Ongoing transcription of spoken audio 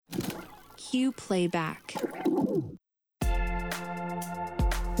Q Playback.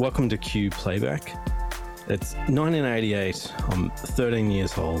 Welcome to Q Playback. It's 1988. I'm 13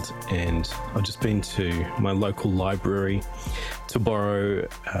 years old, and I've just been to my local library to borrow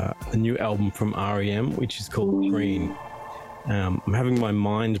a new album from REM, which is called Green. I'm having my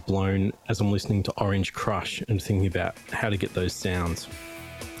mind blown as I'm listening to Orange Crush and thinking about how to get those sounds.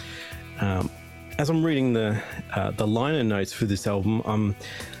 As I'm reading the liner notes for this album,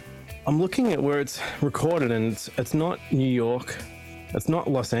 I'm looking at where it's recorded, and it's not New York, it's not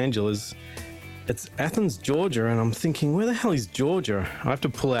Los Angeles, it's Athens, Georgia, and I'm thinking, where the hell is Georgia? I have to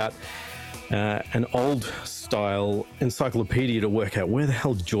pull out an old style encyclopedia to work out where the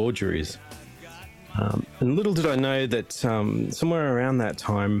hell Georgia is. And little did I know that somewhere around that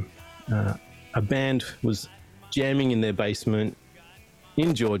time, a band was jamming in their basement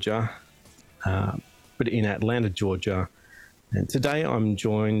in Georgia, but in Atlanta, Georgia. And today I'm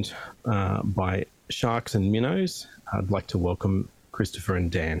joined by Sharks and Minnows. I'd like to welcome Christopher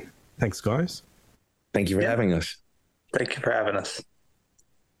and Dan. Thanks, guys. Thank you for having us. Thank you for having us.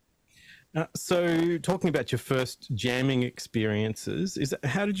 So talking about your first jamming experiences,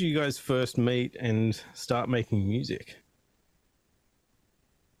 how did you guys first meet and start making music?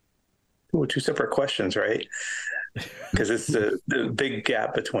 Well, two separate questions, right? Because it's the big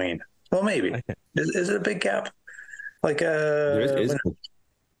gap between. Well, maybe. Okay. Is it a big gap? Like there is.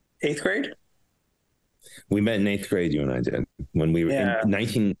 8th grade? We met in 8th grade, you and I did. When we were in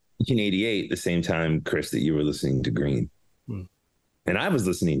 1988, the same time, Chris, that you were listening to Green. And I was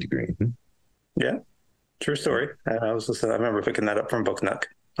listening to Green. Yeah, true story. I remember picking that up from Book Nook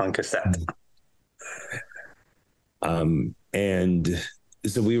on cassette. And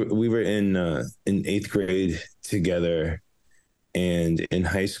so we were in 8th grade together, and in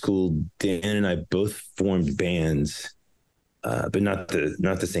high school, Dan and I both formed bands, but not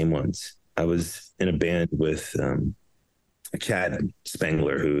the same ones. I was in a band with Chad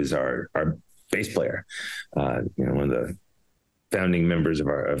Spangler, who is our bass player, one of the founding members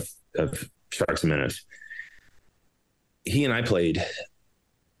of Sharks and Minnows. He and I played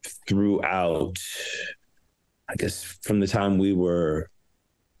throughout, I guess, from the time we were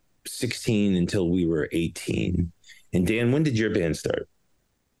 16 until we were 18. And Dan, when did your band start?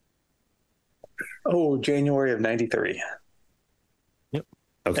 Oh, January of 93. Yep.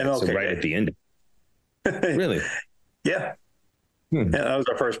 Okay, so right at the end. Really? Yeah. Yeah, that was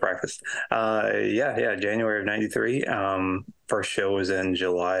our first practice. January of 93. First show was in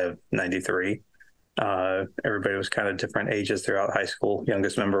July of 93. Everybody was kind of different ages throughout high school.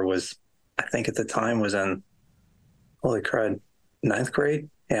 Youngest member was, I think at the time, was in, holy crud, 9th grade?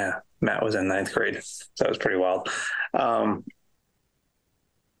 Yeah, Matt was in 9th grade. So that was pretty wild.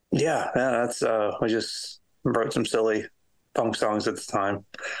 We just wrote some silly punk songs at the time.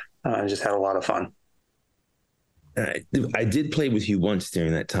 Just had a lot of fun. I did play with you once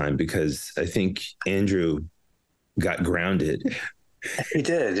during that time because I think Andrew got grounded. He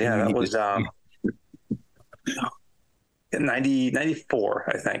did, yeah. That was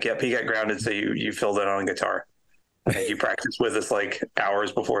 94, I think. Yep, he got grounded, so you filled in on guitar. I think you practiced with us like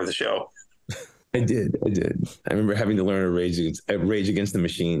hours before the show. I did. I remember having to learn a Rage Against the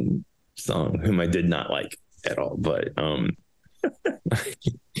Machine song, whom I did not like at all, but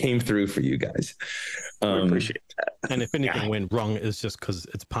came through for you guys. We appreciate that. And if anything went wrong, it's just because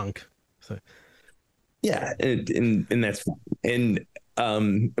it's punk. So yeah, and that's fine. And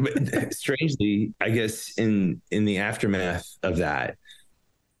but strangely, I guess in the aftermath of that,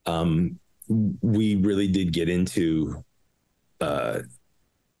 we really did get into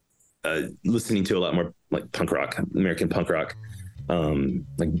listening to a lot more like punk rock, American punk rock,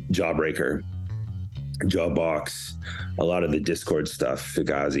 like Jawbreaker, Jawbox, a lot of the Discord stuff,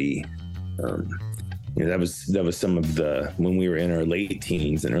 Fugazi. That was some of the, when we were in our late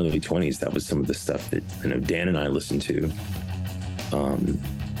teens and early 20s, that was some of the stuff that Dan and I listened to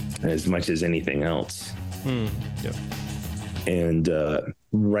as much as anything else. Yeah. And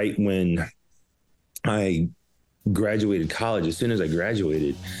right when I graduated college, as soon as I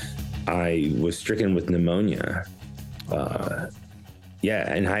graduated, I was stricken with pneumonia.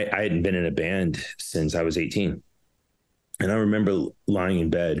 And I hadn't been in a band since I was 18. And I remember lying in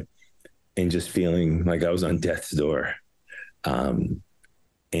bed and just feeling like I was on death's door, and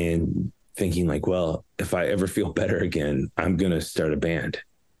thinking like, well, if I ever feel better again, I'm going to start a band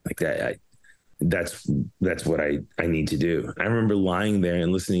like that. That's what I need to do. I remember lying there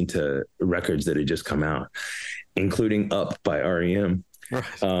and listening to records that had just come out, including Up by REM.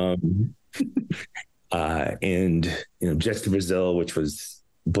 Right. And Jets to Brazil, which was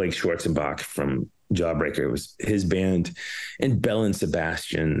Blake Schwarzenbach from Jawbreaker. It was his band, and Bell and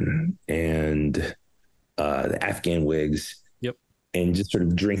Sebastian, and the Afghan Wigs. Yep. And just sort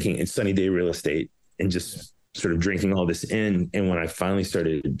of drinking in Sunny Day Real Estate, and just sort of drinking all this in. And when I finally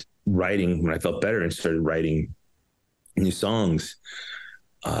started writing, when I felt better and started writing new songs,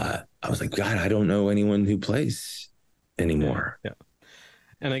 I was like, God, I don't know anyone who plays anymore. Yeah.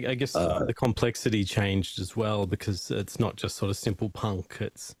 And I guess the complexity changed as well, because it's not just sort of simple punk.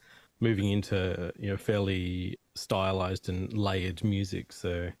 It's moving into, fairly stylized and layered music.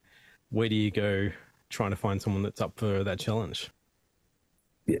 So where do you go trying to find someone that's up for that challenge?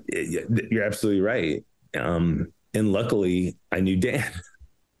 Yeah, you're absolutely right. And luckily I knew Dan.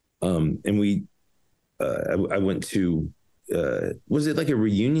 And we, I went to, was it like a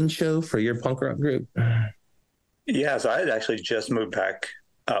reunion show for your punk rock group? Yeah, so I had actually just moved back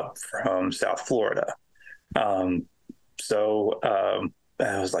up from South Florida. That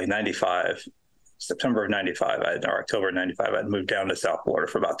was like 95, September of 95, or October of 95, I'd moved down to South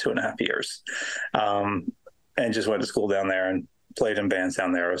Florida for about 2.5 years. And just went to school down there and played in bands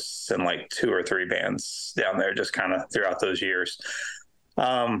down there. I was in like 2 or 3 bands down there, just kind of throughout those years.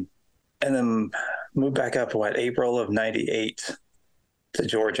 And then moved back up, April of 98 to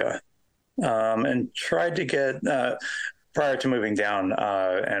Georgia. And tried to get, prior to moving down,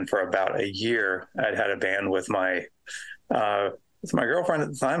 and for about a year, I'd had a band with my girlfriend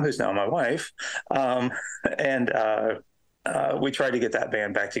at the time, who's now my wife. We tried to get that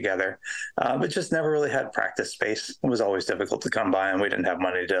band back together, but just never really had practice space. It was always difficult to come by, and we didn't have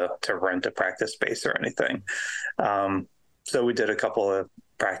money to rent a practice space or anything. So we did a couple of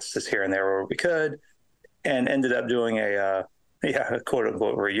practices here and there where we could, and ended up doing a quote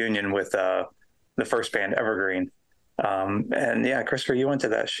unquote reunion with the first band, Evergreen. Christopher, you went to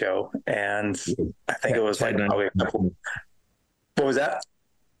that show, and I think it was Chad like probably a couple. What was that?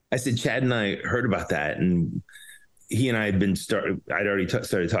 I said Chad and I heard about that, and he and I had been I'd already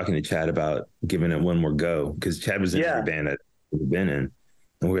started talking to Chad about giving it one more go, because Chad was in every band I'd been in.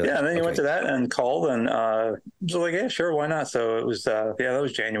 And we were and then you went to that and called, and was like, yeah, sure, why not? So it was, that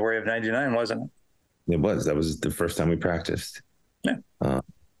was January of 99, wasn't it? It was. That was the first time we practiced. Yeah.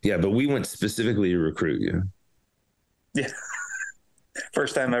 But we went specifically to recruit you. Yeah.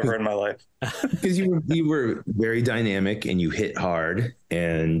 First time ever in my life. Because you were very dynamic and you hit hard,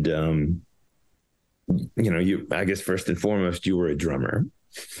 and I guess first and foremost you were a drummer.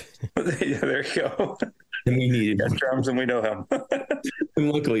 Yeah, there you go. And we needed drums, and we know him. And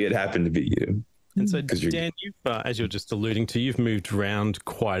luckily it happened to be you. And so, Dan, you've, as you're just alluding to, you've moved around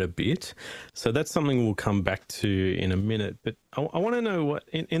quite a bit. So that's something we'll come back to in a minute. But I want to know what,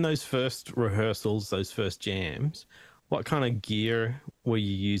 in those first rehearsals, those first jams, what kind of gear were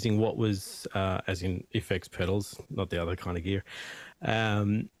you using? What was, as in effects pedals, not the other kind of gear?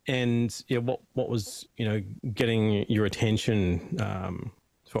 What was, getting your attention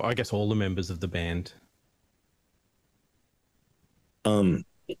for, I guess, all the members of the band? I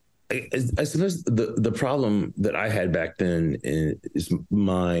suppose the problem that I had back then is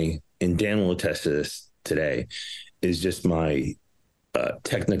and Dan will attest to this today, is just my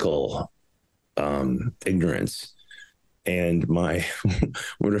technical ignorance. And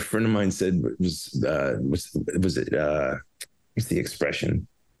what a friend of mine said was what's the expression?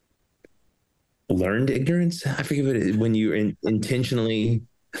 Learned ignorance? I forget what it is, when you intentional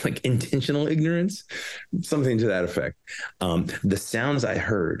ignorance, something to that effect. The sounds I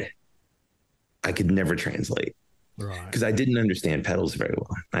heard, I could never translate, because I didn't understand pedals very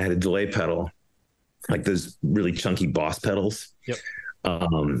well. I had a delay pedal, like those really chunky Boss pedals. Yep.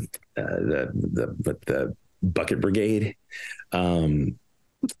 The Bucket Brigade. I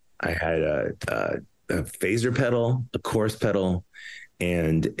had a phaser pedal, a chorus pedal,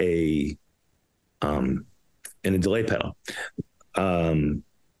 and a delay pedal.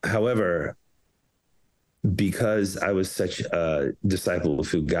 However, because I was such a disciple of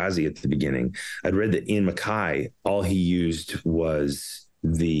Fugazi at the beginning, I'd read that Ian MacKaye, all he used was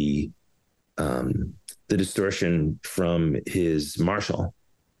the distortion from his Marshall.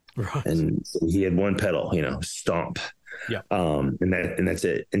 Right. And so he had one pedal, stomp. Yeah. And that's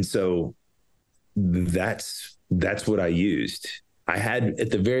it. And so that's what I used. I had,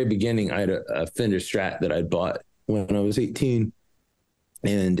 at the very beginning, I had a Fender Strat that I'd bought when I was 18,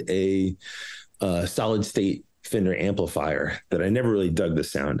 and a solid state Fender amplifier that I never really dug the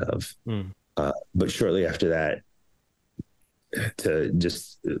sound of. But shortly after that, to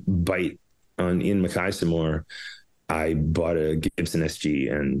just bite on Ian MacKaye some more, I bought a Gibson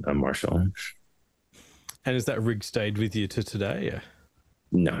SG and a Marshall. And has that rig stayed with you to today?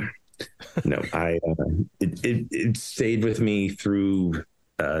 No. It stayed with me through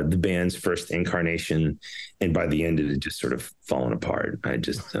the band's first incarnation, and by the end it had just sort of fallen apart. I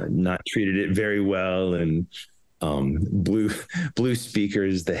just not treated it very well, and blue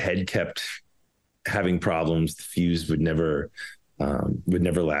speakers. The head kept having problems. The fuse would never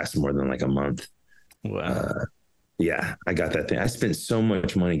last more than like a month. Wow. Yeah, I got that thing. I spent so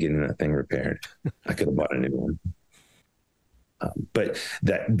much money getting that thing repaired. I could have bought a new one. But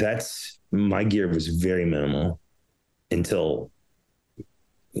that's my gear was very minimal until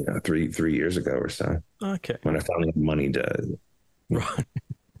 3 years ago or so. Okay. When I finally had money to. Right.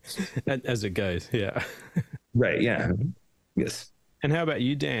 As it goes, yeah. Right. Yeah. Yes. And how about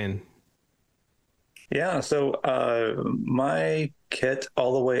you, Dan? Yeah. So my kit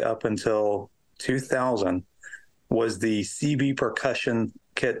all the way up until 2000 was the CB percussion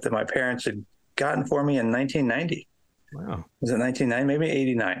kit that my parents had gotten for me in 1990. Wow. Was it 1990? Maybe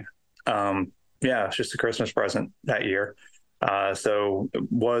 89. Yeah, it's just a Christmas present that year. So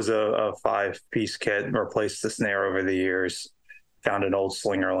it was a 5-piece kit, replaced the snare over the years, found an old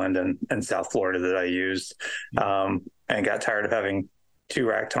Slingerland in South Florida that I used, and got tired of having 2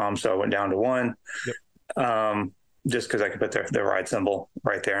 rack toms. So I went down to 1, just because I could put the ride cymbal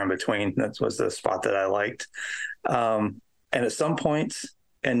right there in between. That was the spot that I liked. And at some point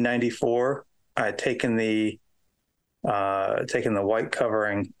in 94, I had taken the white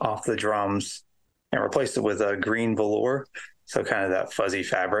covering off the drums and replaced it with a green velour. So kind of that fuzzy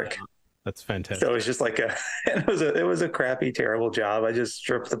fabric. That's fantastic. So it was just like it was a crappy, terrible job. I just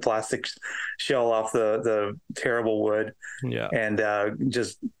stripped the plastic shell off the terrible wood, and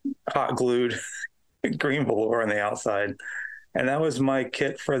just hot glued green velour on the outside. And that was my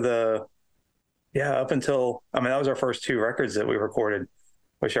kit for up until, that was our first 2 records that we recorded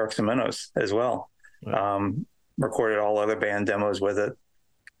with Sharks and Minnows as well. Wow. Recorded all other band demos with it,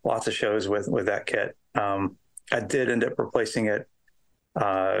 lots of shows with that kit. I did end up replacing it.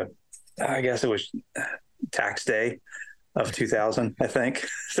 I guess it was tax day of 2000, I think.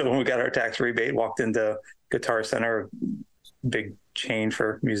 So when we got our tax rebate, walked into Guitar Center, big chain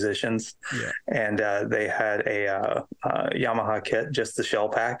for musicians, and they had a Yamaha kit, just the shell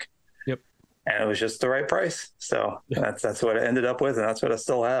pack. Yep. And it was just the right price. So that's what I ended up with, and that's what I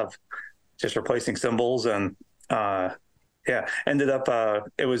still have. Just replacing cymbals and ended up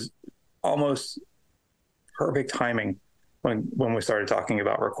it was almost perfect timing when we started talking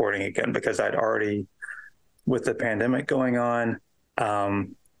about recording again, because I'd already, with the pandemic going on,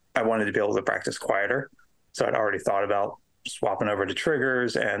 I wanted to be able to practice quieter. So I'd already thought about swapping over to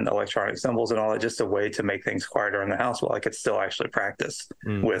triggers and electronic cymbals and all that, just a way to make things quieter in the house while I could still actually practice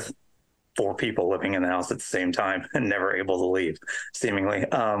with 4 people living in the house at the same time and never able to leave, seemingly.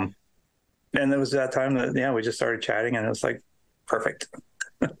 And there was that time that, we just started chatting, and it was like, perfect.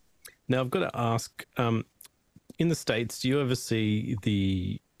 Now, I've got to ask, in the States, do you ever see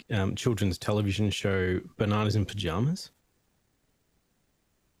the children's television show Bananas in Pajamas?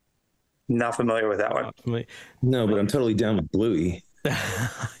 Not familiar with that one. No, but I'm totally down with Bluey.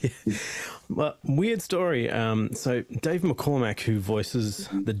 Well, weird story. So Dave McCormack, who voices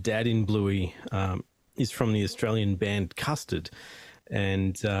the dad in Bluey, is from the Australian band Custard,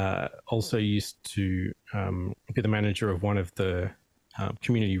 and also used to be the manager of one of the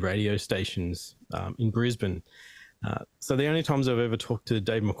community radio stations in Brisbane. So the only times I've ever talked to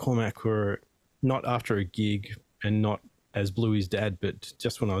Dave McCormack were not after a gig and not as Bluey's dad, but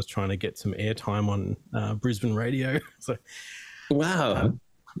just when I was trying to get some airtime on Brisbane radio. So, wow.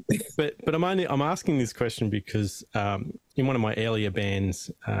 But I'm asking this question because in one of my earlier bands,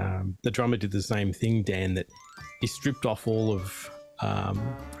 the drummer did the same thing, Dan, that he stripped off all of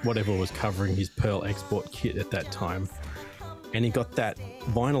whatever was covering his Pearl Export kit at that time, and he got that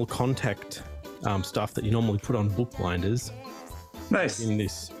vinyl contact stuff that you normally put on book binders. Nice. In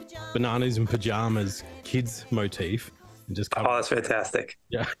this Bananas in Pajamas kids motif. And just that's fantastic.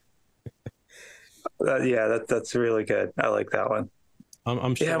 Yeah. That's really good. I like that one.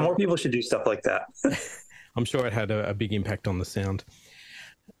 I'm sure. Yeah, more people should do stuff like that. I'm sure it had a big impact on the sound.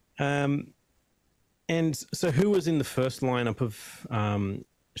 And so who was in the first lineup of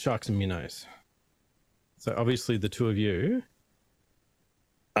Sharks and Minnows? So obviously the 2 of you.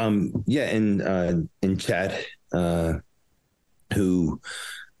 And Chad, who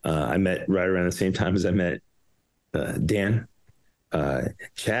I met right around the same time as I met Dan.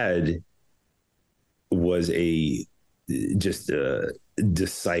 Chad was just a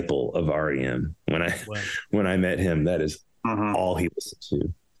disciple of REM. When I met him, that is all he listened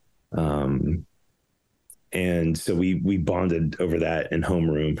to. And so we bonded over that in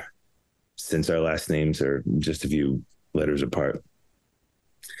homeroom, since our last names are just a few letters apart.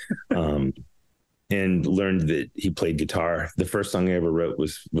 and learned that he played guitar. The first song I ever wrote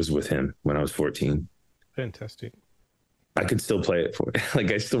was with him when I was 14. Fantastic. I could still play it for you.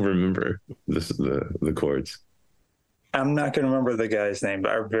 Like, I still remember the chords. I'm not going to remember the guy's name,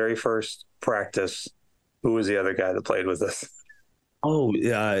 but our very first practice, who was the other guy that played with us? Oh,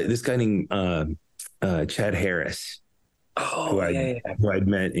 this guy named Chad Harris, who I'd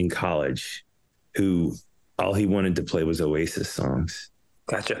met in college, who all he wanted to play was Oasis songs.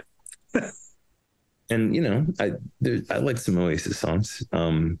 Gotcha. And, you know, I like some Oasis songs.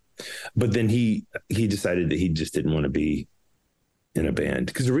 But then he decided that he just didn't want to be in a band,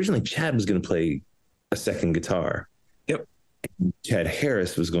 because originally Chad was going to play a second guitar. Yep. Chad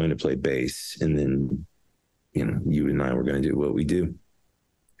Harris was going to play bass, and then, you know, you and I were going to do what we do.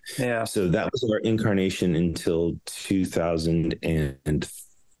 Yeah. So that was our incarnation until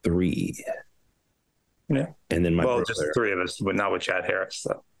 2003. Yeah. And then just the three of us, but not with Chad Harris.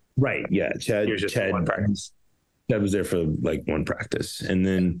 So. Right. Yeah. Chad one practice. Chad was there for like one practice. And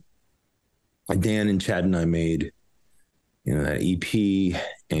then Dan and Chad and I made, you know, that EP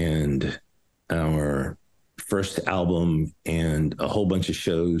and our first album and a whole bunch of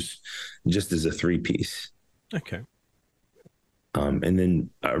shows just as a 3-piece. Okay. And then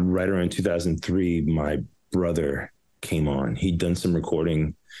right around 2003, my brother came on. He'd done some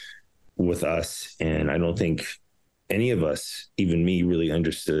recording with us, and I don't think any of us, even me, really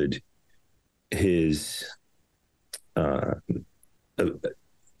understood his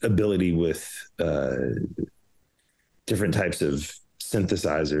ability with different types of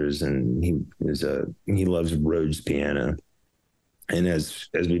synthesizers, and he loves Rhodes piano. And as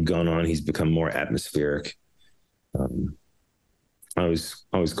we've gone on, he's become more atmospheric. I always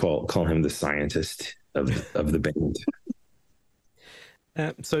call him the scientist of the band.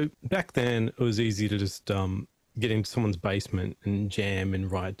 So back then, it was easy to just get into someone's basement and jam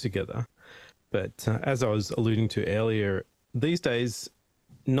and ride together. But as I was alluding to earlier, these days,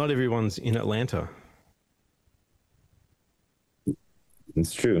 not everyone's in Atlanta.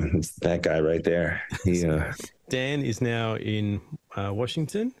 It's true. It's that guy right there. Dan is now in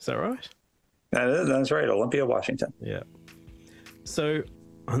Washington. Is that right? That's right. Olympia, Washington. Yeah. So,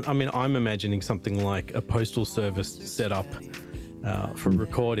 I mean, I'm imagining something like a postal service set up for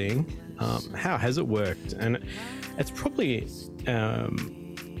recording. How has it worked? And it's probably,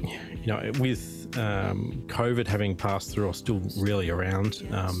 you know, with COVID having passed through or still really around,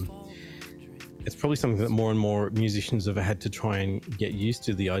 it's probably something that more and more musicians have had to try and get used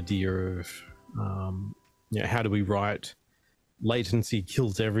to, the idea of, you know, how do we write? Latency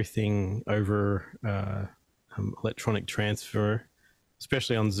kills everything over electronic transfer,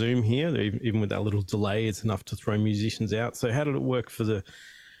 especially on Zoom here. Even with that little delay, it's enough to throw musicians out. So how did it work for the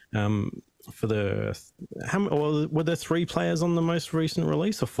were there 3 players on the most recent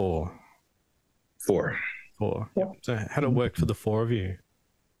release, or 4? 4. Yep. So how did it work for the 4 of you?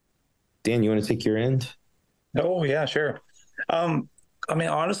 Dan, you want to take your end? Oh yeah, sure. I mean,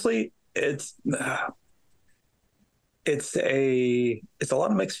 honestly, it's a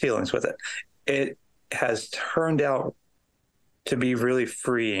lot of mixed feelings with it. It has turned out to be really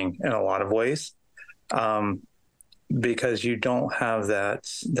freeing in a lot of ways, because you don't have that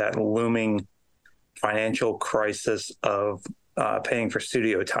looming financial crisis of paying for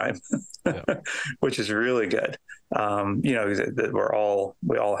studio time, yeah. Which is really good. You know, that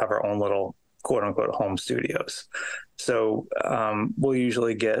we all have our own little quote unquote home studios. So we'll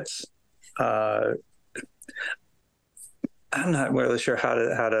usually get. I'm not really sure how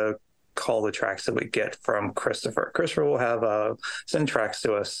to call the tracks that we get from Christopher. Christopher will have send tracks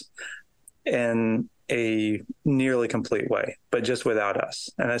to us in a nearly complete way, but just without us.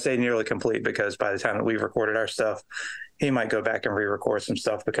 And I say nearly complete because by the time that we've recorded our stuff, he might go back and re-record some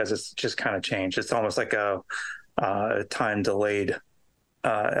stuff because it's just kind of changed. It's almost like a time delayed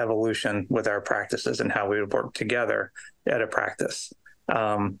evolution with our practices and how we would work together at a practice.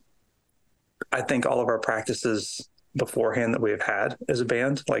 I think all of our practices beforehand that we've had as a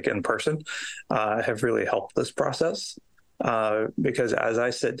band, like in person, have really helped this process. Because as I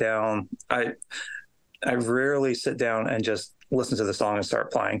sit down, I rarely sit down and just listen to the song and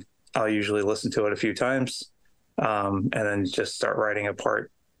start playing. I'll usually listen to it a few times, and then just start writing a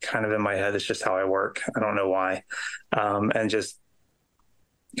part kind of in my head. It's just how I work. I don't know why. And just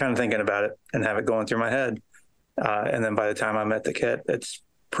kind of thinking about it and have it going through my head. And then by the time I'm at the kit, it's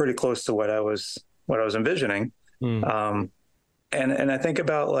pretty close to what I was envisioning. And I think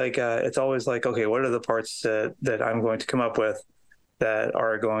about like, it's always like, okay, what are the parts that I'm going to come up with that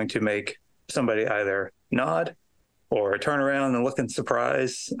are going to make somebody either nod or turn around and look in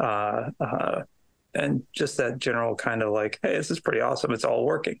surprise, and just that general kind of like, hey, this is pretty awesome. It's all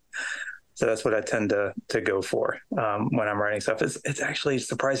working. So that's what I tend to go for when I'm writing stuff. It's actually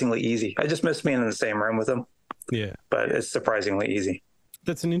surprisingly easy. I just miss being in the same room with them. Yeah, but it's surprisingly easy.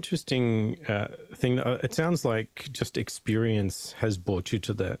 That's an interesting thing. It sounds like just experience has brought you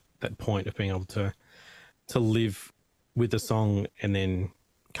to that point of being able to live with a song and then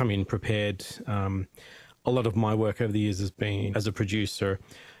come in prepared. A lot of my work over the years has been as a producer.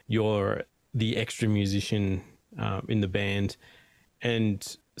 You're the extra musician in the band,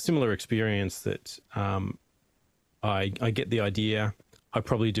 and similar experience that I get the idea. I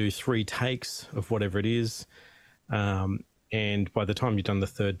probably do 3 takes of whatever it is. And by the time you've done the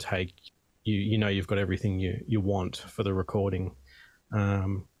 3rd take, you know you've got everything you want for the recording.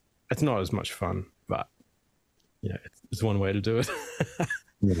 It's not as much fun, but yeah, it's one way to do it.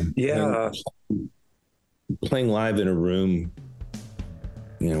 Yeah. Playing live in a room,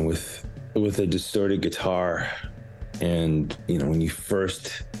 with a distorted guitar, and when you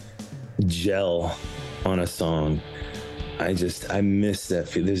first gel on a song, I miss that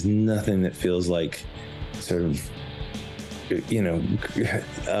feel. There's nothing that feels like sort of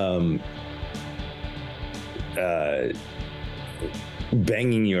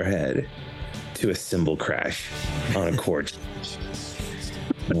banging your head to a cymbal crash on a chord.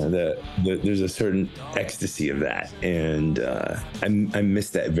 There's a certain ecstasy of that, and I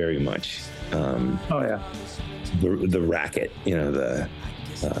miss that very much. Oh yeah, the racket, the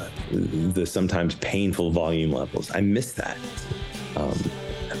sometimes painful volume levels. I miss that.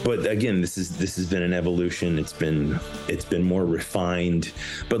 But again, this has been an evolution. It's been more refined.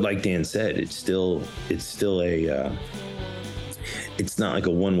 But like Dan said, it's still a it's not like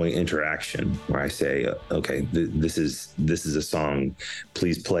a one-way interaction where I say, okay, this is a song,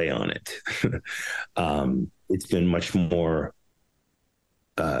 please play on it. It's been much more.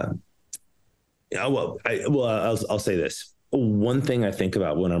 I'll say this. One thing I think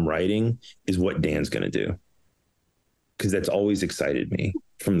about when I'm writing is what Dan's going to do, because that's always excited me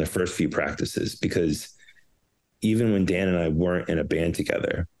from the first few practices. Because even when Dan and I weren't in a band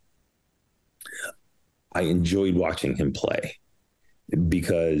together, I enjoyed watching him play,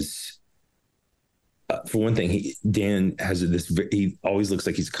 because for one thing, Dan has he always looks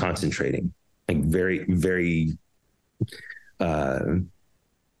like he's concentrating, like very, very, like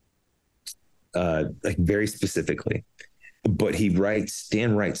very specifically. But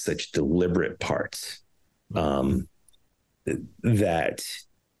Dan writes such deliberate parts that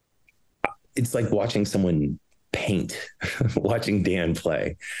it's like watching someone paint, watching Dan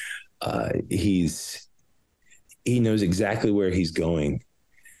play. He knows exactly where he's going,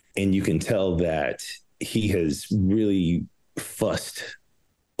 and you can tell that he has really fussed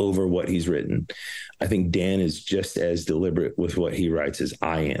over what he's written. I think Dan is just as deliberate with what he writes as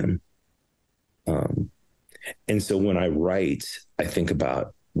I am. And so when I write, I think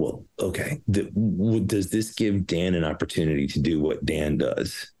about, well, okay, does this give Dan an opportunity to do what Dan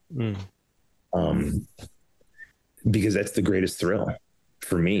does? Because that's the greatest thrill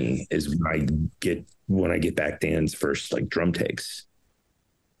for me, is when I get back Dan's first like drum takes,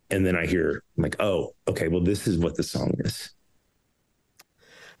 and then I hear, I'm like, oh, okay, well, this is what the song is.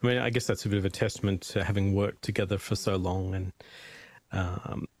 I mean, I guess that's a bit of a testament to having worked together for so long and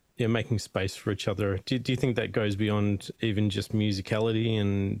making space for each other. Do you think that goes beyond even just musicality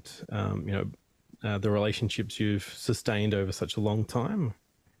and the relationships you've sustained over such a long time?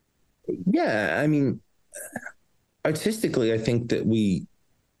 Yeah, I mean, artistically, I think that we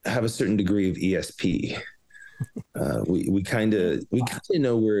have a certain degree of ESP. We kind of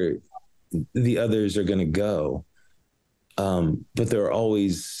know where the others are going to go, but there are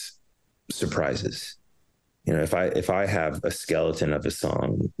always surprises. If I have a skeleton of a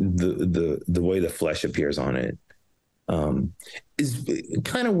song, the way the flesh appears on it is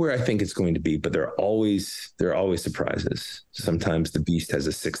kind of where I think it's going to be. But there are always surprises. Sometimes the beast has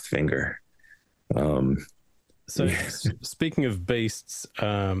a 6th finger. So speaking of beasts,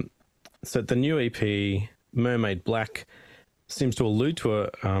 so the new EP, Mermaid Black, seems to allude to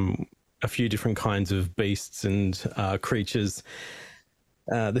a few different kinds of beasts and creatures.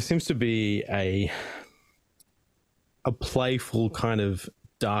 There seems to be a playful kind of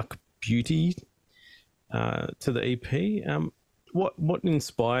dark beauty to the EP. What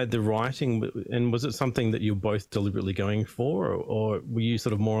inspired the writing, and was it something that you're both deliberately going for, or were you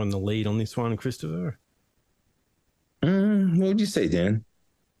sort of more on the lead on this one, Christopher? What would you say, Dan?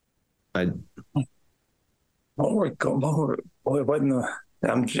 I'm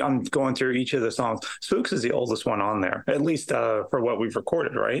going through each of the songs. Spooks is the oldest one on there, at least for what we've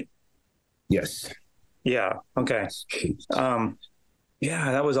recorded, right? Yes. Yeah. Okay.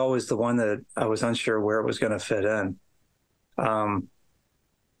 Yeah, that was always the one that I was unsure where it was going to fit in.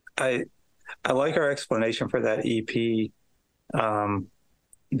 I like our explanation for that EP.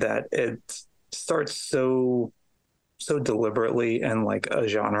 That it starts so deliberately in like a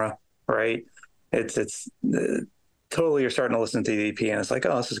genre, right? It's totally, you're starting to listen to the EP and it's like,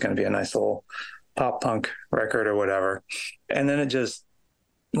 oh, this is going to be a nice little pop punk record or whatever, and then it just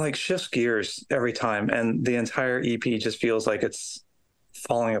like shifts gears every time, and the entire EP just feels like it's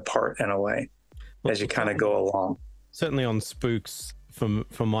falling apart in a way as you kind of go along. Certainly on Spooks,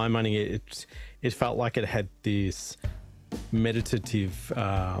 for my money, it felt like it had this meditative,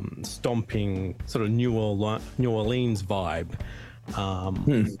 stomping sort of New Orleans vibe.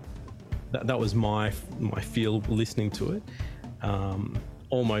 That was my feel listening to it.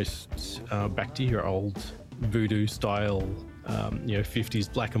 Almost back to your old voodoo style,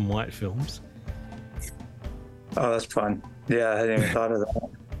 50s black and white films. Oh, that's fun. Yeah, I hadn't even thought of that.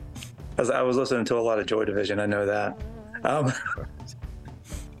 I was listening to a lot of Joy Division. I know that.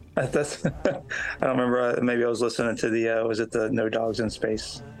 That's I don't remember. Maybe I was listening to the was it the No Dogs in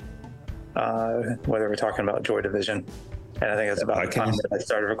Space? Where they were talking about Joy Division, and I think it's about the time that I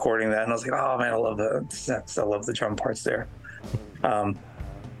started recording that, and I was like, oh man, I love the drum parts there.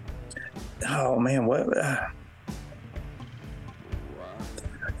 Oh man, what?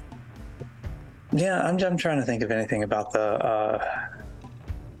 Yeah, I'm trying to think of anything about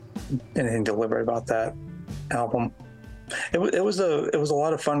anything deliberate about that album. It was a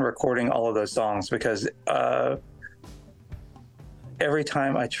lot of fun recording all of those songs because every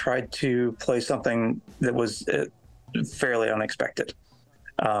time I tried to play something that was fairly unexpected,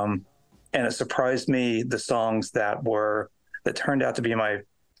 and it surprised me the songs that turned out to be my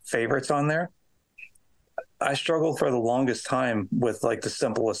favorites on there. I struggled for the longest time with like the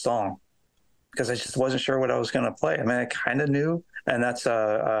simplest song because I just wasn't sure what I was going to play. I mean, I kind of knew, and that's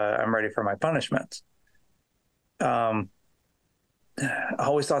I'm Ready for My Punishment. I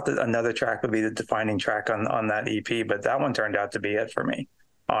always thought that another track would be the defining track on that EP, but that one turned out to be it for me,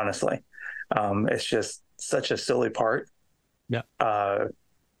 honestly. It's just such a silly part. Yeah. But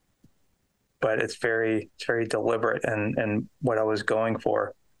it's very deliberate and what I was going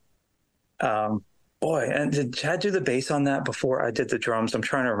for. Boy, and did Chad do the bass on that before I did the drums? I'm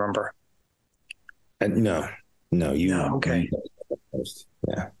trying to remember. No, okay.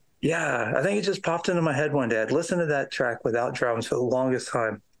 Yeah. Yeah, I think it just popped into my head one day. I'd listened to that track without drums for the longest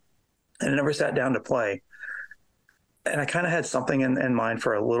time, and I never sat down to play. And I kind of had something in mind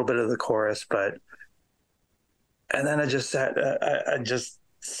for a little bit of the chorus, and then I just sat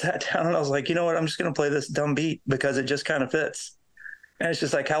down and I was like, you know what? I'm just going to play this dumb beat because it just kind of fits. And it's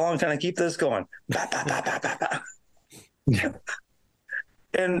just like, how long can I keep this going? Bah, bah, bah, bah, bah, bah.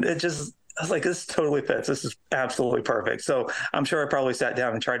 And it just, I was like, this totally fits. This is absolutely perfect. So I'm sure I probably sat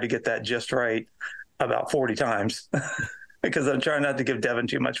down and tried to get that just right about 40 times because I'm trying not to give Devin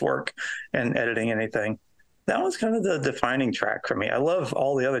too much work and editing anything. That was kind of the defining track for me. I love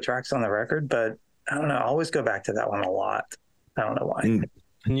all the other tracks on the record, but I don't know. I always go back to that one a lot. I don't know why.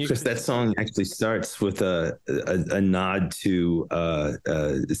 Because that song actually starts with a nod to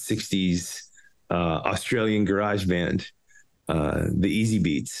the 60s Australian garage band. The Easy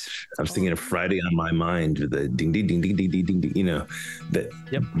Beats. I was thinking of Friday on My Mind, the ding ding ding ding ding ding ding. You know,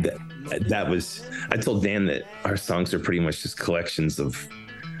 that was. I told Dan that our songs are pretty much just collections of,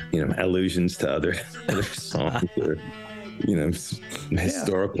 allusions to other songs or,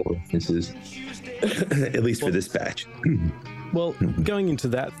 historical references. At least for this batch. Well, going into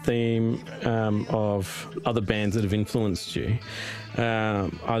that theme of other bands that have influenced you, I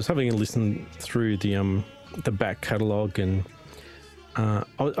was having a listen through the back catalogue, and I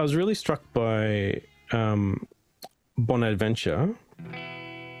was really struck by Bonadventure,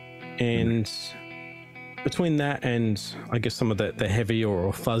 and between that and I guess some of the heavier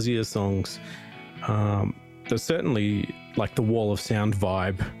or fuzzier songs, there's certainly like the Wall of Sound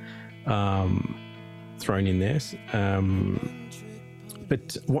vibe thrown in there.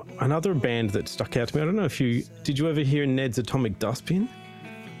 But another band that stuck out to me, I don't know if did you ever hear Ned's Atomic Dustbin?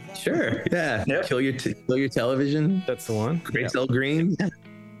 Sure. Yeah. Yep. Kill your television. That's the one. Gracell Green.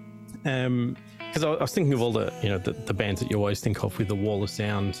 Because I was thinking of all the bands that you always think of with the Wall of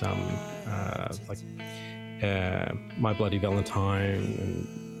Sound, like My Bloody Valentine and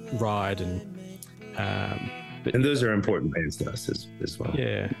Ride, and those are important bands to us as well.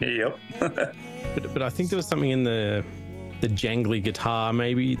 Yeah. Yep. but I think there was something in the jangly guitar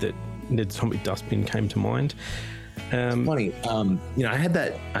maybe that Ned's Atomic Dustbin came to mind. It's funny. I had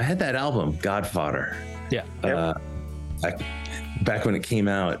that album, Godfather. Yeah. Back when it came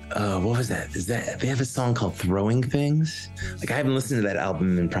out. What was that? They have a song called Throwing Things? Like, I haven't listened to that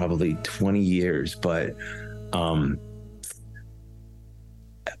album in probably 20 years, but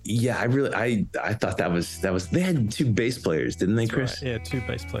Yeah, I thought that was they had two bass players, didn't they, That's Chris? right. Yeah, two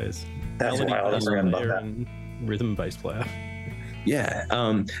bass players. That's Melody wild. I bass forgot about player that. and rhythm bass player. Yeah.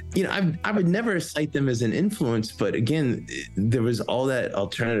 I would never cite them as an influence, but again, there was all that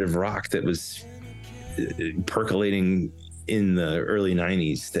alternative rock that was percolating in the early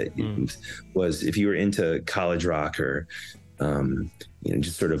 90s that was, if you were into college rock or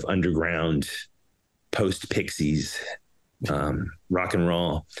just sort of underground post Pixies rock and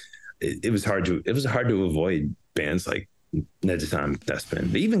roll, it was hard to avoid bands like Ned's Atomic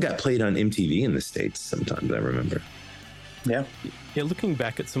Dustbin. They even got played on MTV in the States sometimes, I remember. Yeah. Looking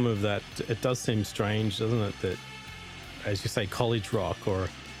back at some of that, it does seem strange, doesn't it, that, as you say, college rock or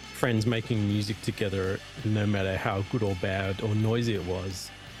friends making music together, no matter how good or bad or noisy it was,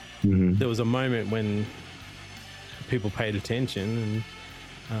 there was a moment when people paid attention,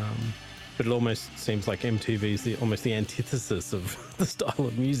 and but it almost seems like MTV is almost the antithesis of the style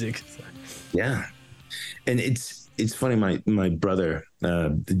of music. So. Yeah, and it's funny. My brother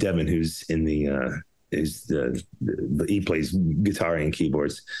Devin, who's in the he plays guitar and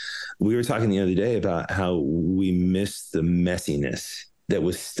keyboards. We were talking the other day about how we miss the messiness that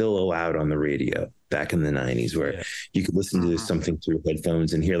was still allowed on the radio back in the 90s, where you could listen to something through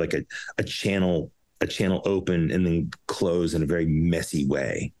headphones and hear like a channel open and then close in a very messy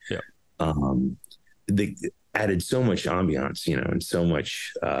way. Yeah. They added so much ambiance, and so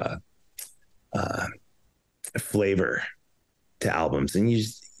much flavor to albums, and you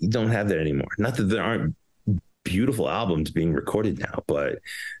don't have that anymore. Not that there aren't beautiful albums being recorded now, but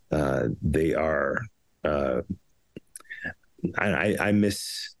they are. I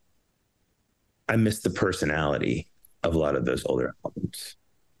miss the personality of a lot of those older albums.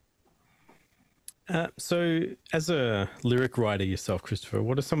 So, as a lyric writer yourself, Christopher,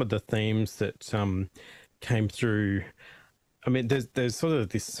 what are some of the themes that came through? I mean, there's sort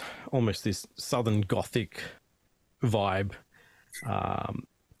of almost this Southern Gothic vibe.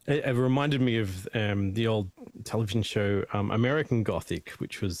 It reminded me of the old television show American Gothic,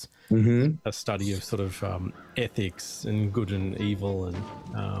 which was a study of sort of ethics and good and evil. And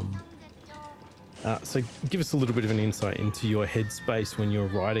so give us a little bit of an insight into your headspace when you're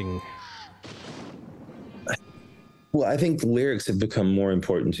writing. Well, I think lyrics have become more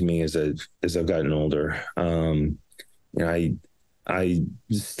important to me as I've gotten older. I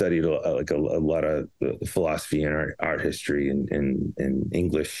studied a lot of philosophy and art history and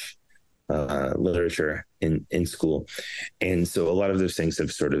English literature in school, and so a lot of those things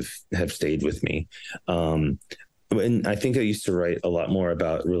have stayed with me. And I think I used to write a lot more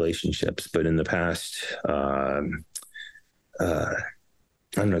about relationships, but in the past,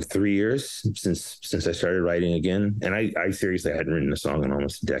 I don't know, 3 years since I started writing again, and I seriously hadn't written a song in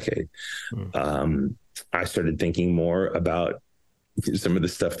almost a decade. I started thinking more about some of the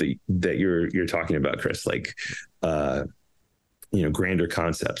stuff that you're talking about, Chris, like grander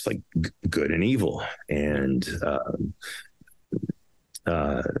concepts like good and evil, and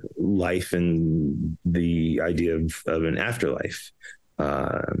life and the idea of an afterlife,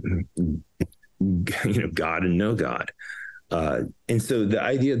 God and no God. And so the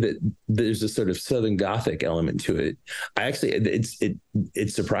idea that there's a sort of Southern Gothic element to it,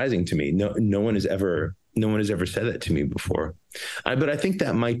 it's surprising to me. No one has ever said that to me before. But I think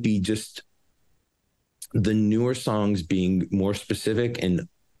that might be just the newer songs being more specific and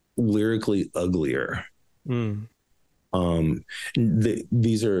lyrically uglier.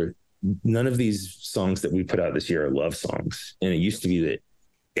 These are none of these songs that we put out this year are love songs, and it used to be that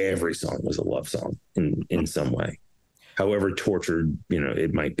every song was a love song in some way, however tortured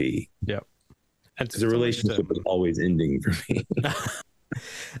it might be. Yeah, because the relationship was always ending for me.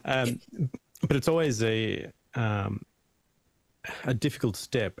 But it's always a difficult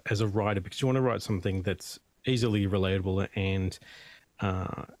step as a writer, because you want to write something that's easily relatable and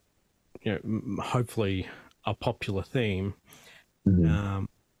hopefully a popular theme.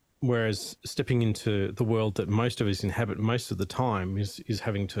 Whereas stepping into the world that most of us inhabit most of the time is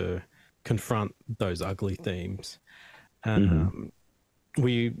having to confront those ugly themes.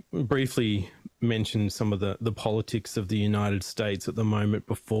 We briefly mentioned some of the politics of the United States at the moment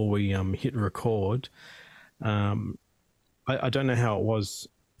before we hit record. I don't know how it was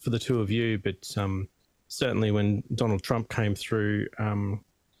for the two of you, but certainly when Donald Trump came through,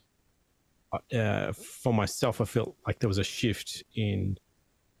 for myself, I felt like there was a shift in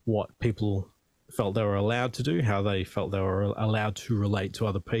what people felt they were allowed to do, how they felt they were allowed to relate to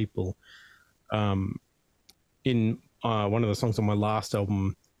other people. In one of the songs on my last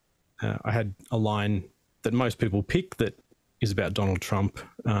album, I had a line that most people pick that is about Donald Trump,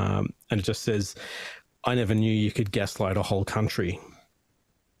 and it just says, "I never knew you could gaslight a whole country."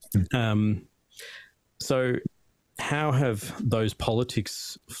 So how have those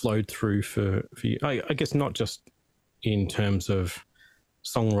politics flowed through for you? I guess not just in terms of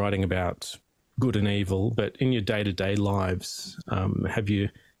songwriting about good and evil, but in your day-to-day lives, have you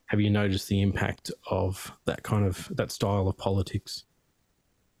noticed the impact of that style of politics?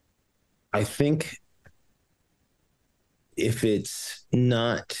 I think if it's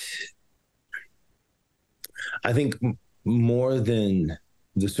not, I think more than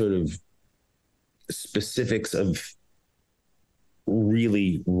the sort of specifics of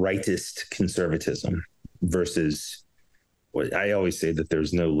really rightist conservatism versus what I always say, that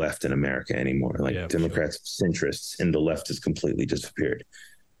there's no left in America anymore. Like Democrats, centrists, and the left has completely disappeared.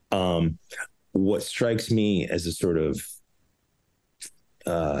 What strikes me as a sort of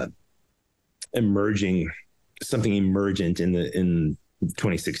something emergent in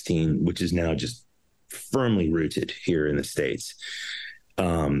 2016, which is now just firmly rooted here in the States,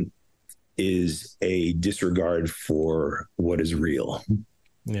 is a disregard for what is real.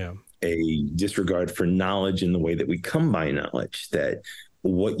 Yeah. A disregard for knowledge in the way that we come by knowledge, that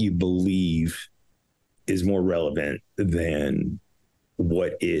what you believe is more relevant than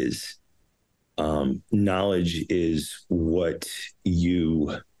what is. Knowledge is what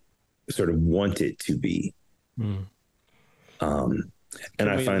you sort of want it to be. And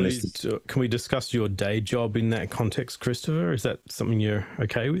I find this. Can we discuss your day job in that context, Christopher? Is that something you're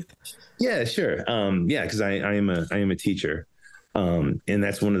okay with? Yeah, sure. Because I am a teacher, and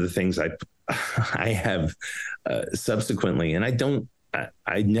that's one of the things I have subsequently, and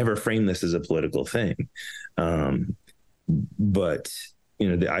I never frame this as a political thing, but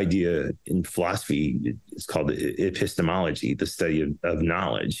the idea in philosophy is called epistemology, the study of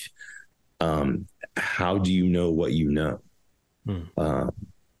knowledge. How do you know what you know?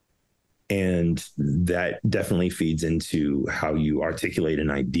 And that definitely feeds into how you articulate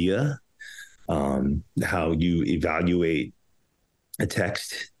an idea, how you evaluate a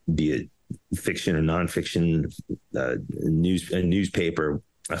text, be it fiction or nonfiction, a newspaper,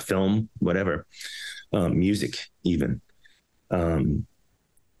 a film, whatever, music even.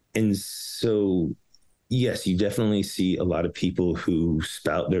 And so, yes, you definitely see a lot of people who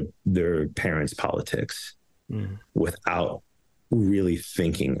spout their parents' politics without really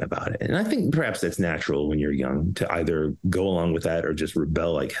thinking about it. And I think perhaps that's natural when you're young, to either go along with that or just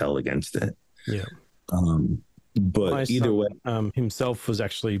rebel like hell against it. Yeah. But my either way, himself was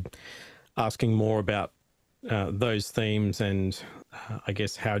actually asking more about those themes, and I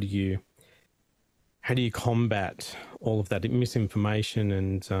guess how do you combat all of that misinformation?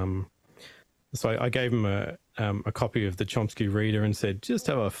 And so I gave him a copy of the Chomsky Reader and said, just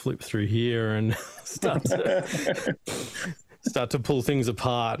have a flip through here and start to pull things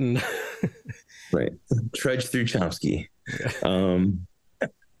apart and right, trudge through Chomsky.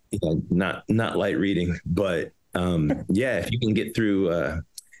 Not light reading, but if you can get through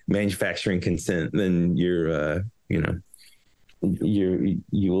manufacturing consent, then you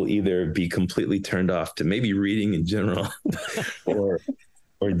will either be completely turned off to maybe reading in general, or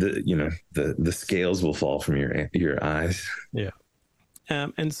the scales will fall from your eyes. Yeah.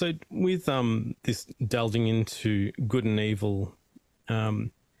 And so with this delving into good and evil,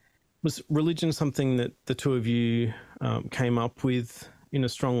 was religion something that the two of you came up with in a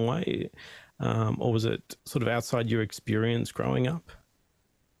strong way, or was it sort of outside your experience growing up?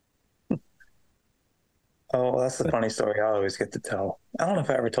 Oh, that's a funny story I always get to tell. I don't know if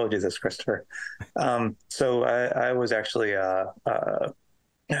I ever told you this, Christopher. So I was actually, I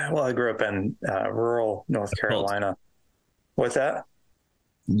grew up in rural North Carolina. What's that?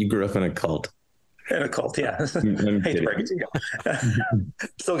 You grew up in a cult. In a cult, yeah. I hate to break it to you.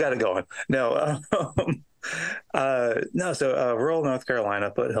 Still got it going. No, So rural North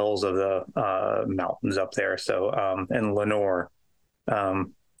Carolina, foothills of the mountains up there. So in Lenore,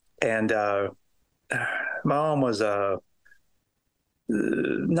 and my mom was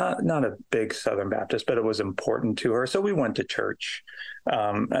not a big Southern Baptist, but it was important to her. So we went to church.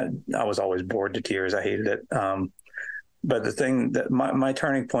 I was always bored to tears. I hated it. But the thing that my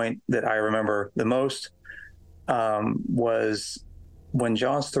turning point that I remember the most was when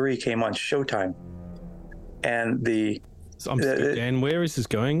Jaws 3 came on Showtime. And Dan, where is this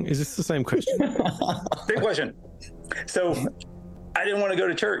going? Is this the same question? Big question. So I didn't want to go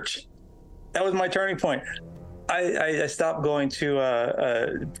to church. That was my turning point. I stopped going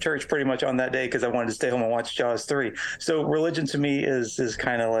to church pretty much on that day because I wanted to stay home and watch Jaws 3. So religion to me is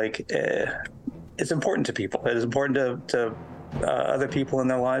kind of like, it's important to people. It is important to other people in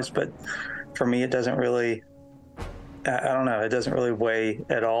their lives. But for me, it doesn't really I don't know. It doesn't really weigh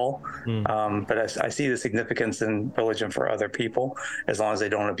at all. But I see the significance in religion for other people, as long as they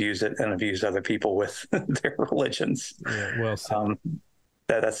don't abuse it and abuse other people with their religions. Yeah, well said.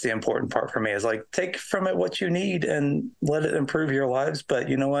 That's the important part for me, is like, take from it what you need and let it improve your lives. But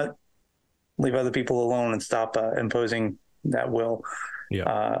you know what? Leave other people alone and stop imposing that will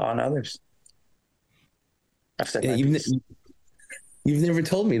on others. I've said my piece. You've never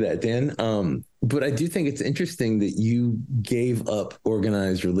told me that, Dan. But I do think it's interesting that you gave up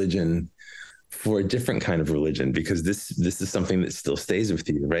organized religion for a different kind of religion, because this is something that still stays with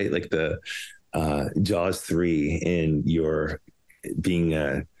you, right? Like the Jaws 3 and your being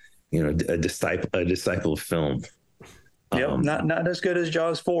a disciple of film. Yep, not as good as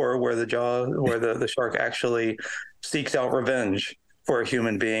Jaws 4, where the shark actually seeks out revenge for a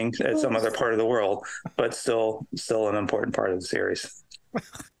human being at some other part of the world, but still an important part of the series.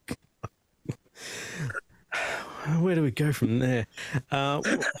 Where do we go from there? What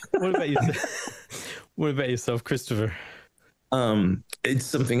about yourself? What about yourself, Christopher? It's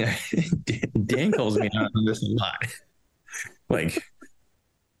something Dan calls me out on this a lot. Like,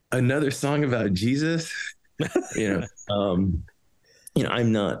 another song about Jesus. I'm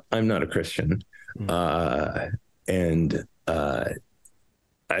not a Christian, and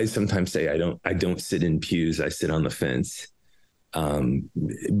I sometimes say I don't sit in pews. I sit on the fence,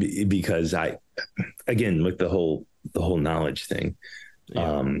 because again, with the whole knowledge thing.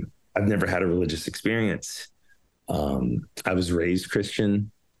 I've never had a religious experience. I was raised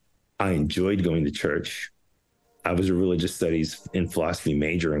Christian. I enjoyed going to church. I was a religious studies and philosophy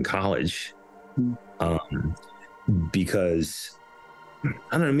major in college, because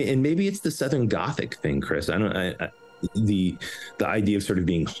I don't know, and maybe it's the Southern Gothic thing, Chris. The idea of sort of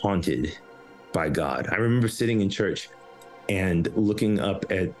being haunted by God. I remember sitting in church and looking up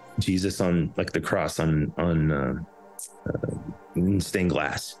at Jesus on like the cross on stained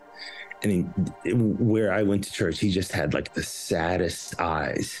glass, and where I went to church, he just had like the saddest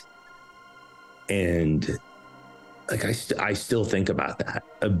eyes, and like I still think about that,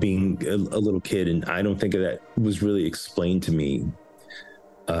 of being a little kid, and I don't think that was really explained to me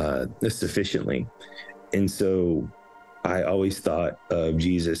sufficiently. And so I always thought of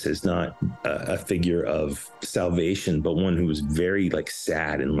Jesus as not a figure of salvation, but one who was very like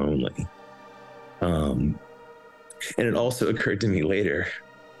sad and lonely. And it also occurred to me later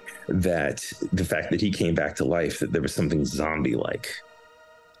that the fact that he came back to life, that there was something zombie-like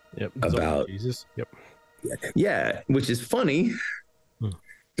about Jesus. Yep. Yeah, which is funny.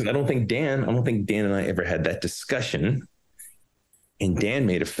 Because I don't think Dan and I ever had that discussion. And Dan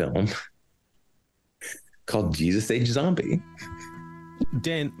made a film called Jesus Age Zombie.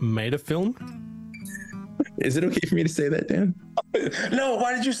 Dan made a film? Is it okay for me to say that, Dan? No,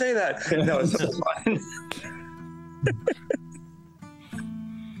 why did you say that? No, it's fine.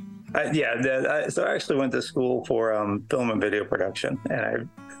 So I actually went to school for film and video production, and I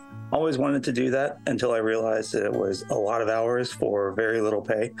always wanted to do that until I realized that it was a lot of hours for very little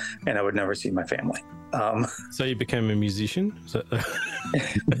pay, and I would never see my family. So you became a musician?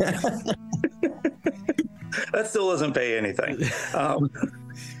 That still doesn't pay anything.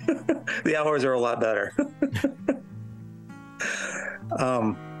 The hours are a lot better.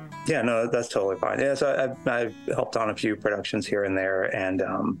 No, that's totally fine. Yeah, so I've helped on a few productions here and there, and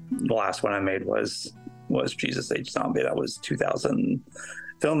the last one I made was Jesus Age Zombie. That was 2000,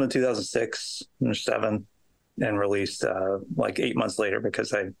 filmed in 2006 or 7, and released like 8 months later,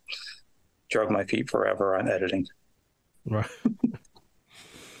 because I drug my feet forever on editing. Right.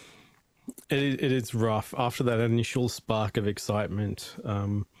 It is rough after that initial spark of excitement.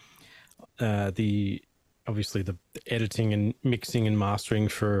 Obviously the editing and mixing and mastering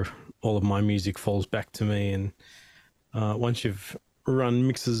for all of my music falls back to me, and once you've run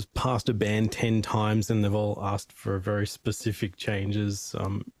mixes past a band 10 times and they've all asked for very specific changes,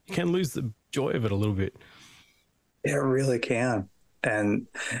 you can lose the joy of it a little bit. It really can, and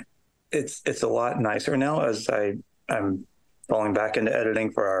it's a lot nicer now as I'm falling back into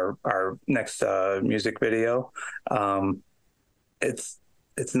editing for our next music video.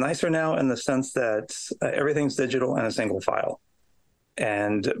 It's nicer now in the sense that everything's digital in a single file.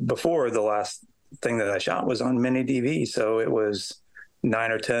 And before, the last thing that I shot was on mini DV, so it was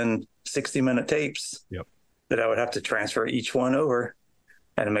 9 or 10 60-minute tapes that I would have to transfer each one over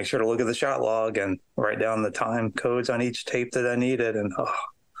and make sure to look at the shot log and write down the time codes on each tape that I needed. And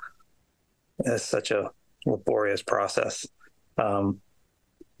it's such a laborious process.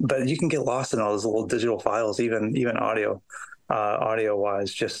 But you can get lost in all those little digital files, even audio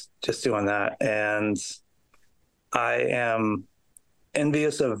wise, just doing that. And I am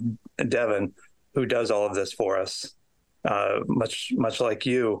envious of Devin, who does all of this for us. much like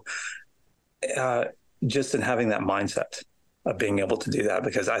you, uh, just in having that mindset of being able to do that,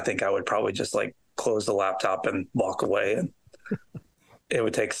 because I think I would probably just like close the laptop and walk away, and it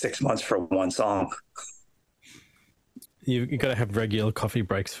would take 6 months for one song. You've got to have regular coffee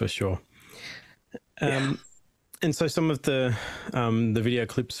breaks for sure. And so some of the video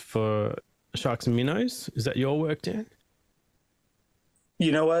clips for Sharks and Minnows, is that your work, Dan?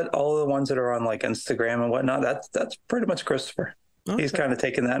 You know what? All of the ones that are on like Instagram and whatnot, that's pretty much Christopher. Okay. He's kind of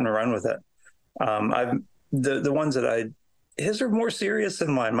taken that and run with it. I've the ones that his are more serious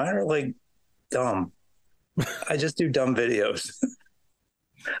than mine. Mine are like dumb. I just do dumb videos.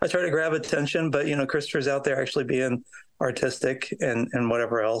 I try to grab attention, but you know, Christopher's out there actually being artistic and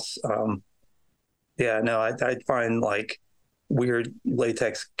whatever else. I'd find like weird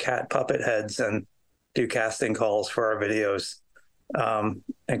latex cat puppet heads and do casting calls for our videos.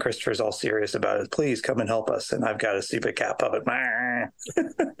 And Christopher's all serious about it. Please come and help us. And I've got a stupid cat puppet.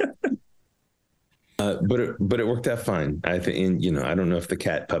 But it worked out fine. I think, and, you know, I don't know if the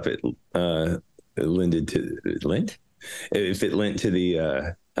cat puppet if it lent to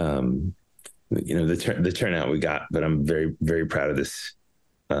the the turnout we got. But I'm very, very proud of this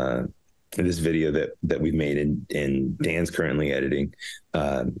this video that we've made, and Dan's currently editing.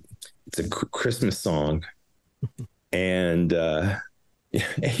 It's a Christmas song, and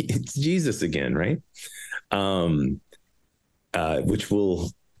it's Jesus again, right? Which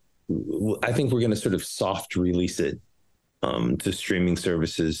I think we're going to sort of soft release it to streaming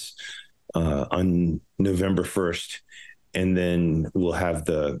services on November 1st. And then we'll have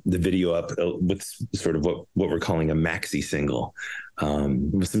the video up with sort of what we're calling a maxi single,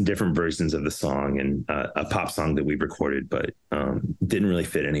 with some different versions of the song, and a pop song that we recorded, but didn't really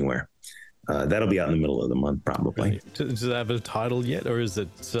fit anywhere. That'll be out in the middle of the month, probably. Does it have a title yet, or is it?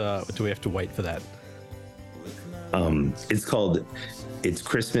 Do we have to wait for that? It's called "It's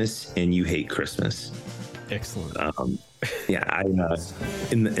Christmas and You Hate Christmas." Excellent. I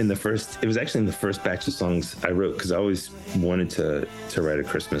in the first, it was actually in the first batch of songs I wrote, because I always wanted to write a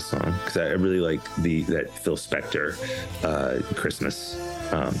Christmas song, because I really like that Phil Spector Christmas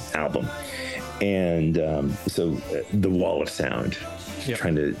album, and so the Wall of Sound. Yep.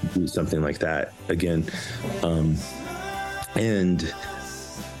 Trying to do something like that again, and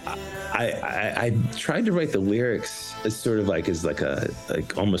I tried to write the lyrics as sort of like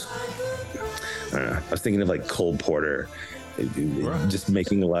almost, I don't know, I was thinking of like Cole Porter, just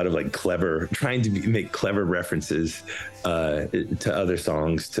making a lot of like trying to make clever references to other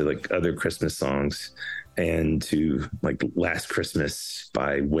songs, to like other Christmas songs, and to like Last Christmas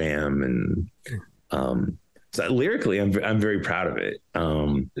by Wham, and so lyrically, I'm very proud of it.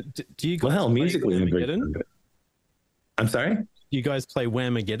 Do you guys musically, I'm very proud of it. I'm sorry? Do you guys play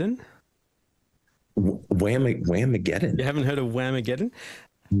Whamageddon? Whamageddon? You haven't heard of Whamageddon?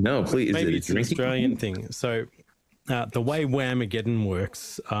 No, please. Maybe it's an Australian thing. So the way Whamageddon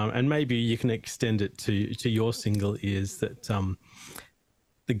works, and maybe you can extend it to your single, is that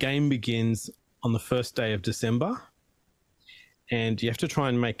the game begins on the first day of December, and you have to try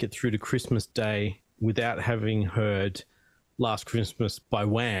and make it through to Christmas Day without having heard Last Christmas by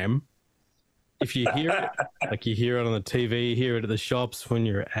Wham. If you hear it, like you hear it on the TV, hear it at the shops when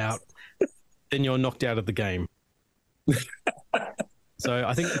you're out, then you're knocked out of the game. So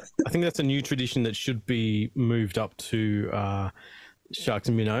I think that's a new tradition that should be moved up to Sharks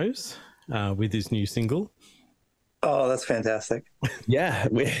and Minnows with this new single. Oh, that's fantastic. Yeah.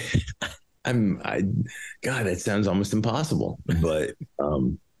 God, that sounds almost impossible, but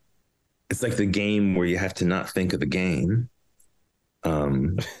it's like the game where you have to not think of the game.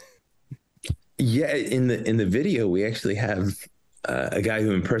 Yeah, in the video, we actually have a guy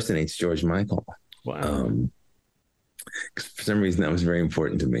who impersonates George Michael. Wow. For some reason, that was very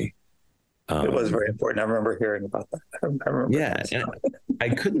important to me. It was very important. I remember hearing about that. I remember. Yeah, I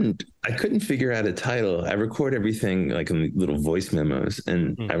couldn't figure out a title. I record everything like in little voice memos,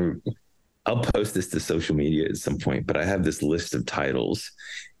 and I'll post this to social media at some point. But I have this list of titles,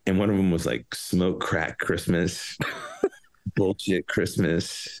 and one of them was like "Smoke Crack Christmas," "Bullshit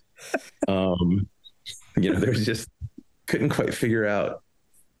Christmas." There's just couldn't quite figure out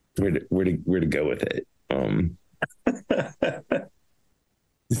where to go with it.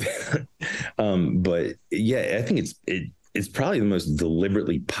 But yeah, I think it's probably the most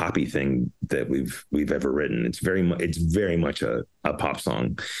deliberately poppy thing that we've ever written. It's very much a pop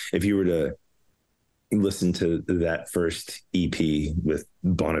song. If you were to listen to that first EP with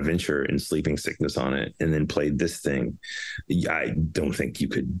Bonaventure and Sleeping Sickness on it, and then played this thing, I don't think you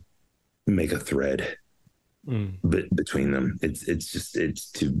could make a thread between them.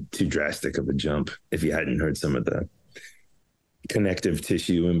 It's too drastic of a jump if you hadn't heard some of the connective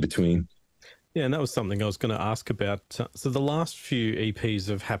tissue in between. Yeah, and that was something I was going to ask about. So the last few EPs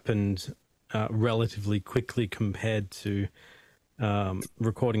have happened relatively quickly compared to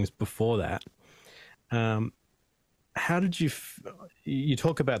recordings before that. How did you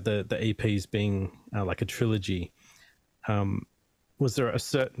talk about the EPs being like a trilogy? Was there a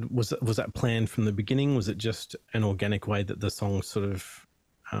certain was that planned from the beginning? Was it just an organic way that the songs sort of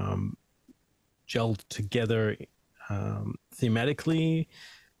gelled together thematically?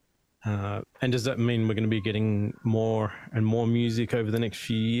 And does that mean we're going to be getting more and more music over the next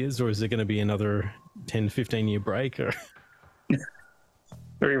few years, or is there going to be another 10, 15-year break? Or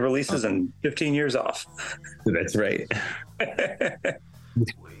 3 releases and 15 years off. That's right.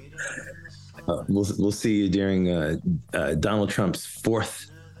 We'll see you during Donald Trump's 4th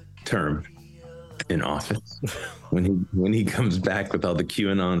term in office when he comes back with all the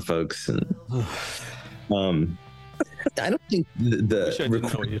QAnon folks. And I don't think I wish I didn't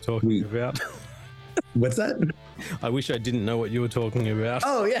know what you're talking about. What's that? I wish I didn't know what you were talking about.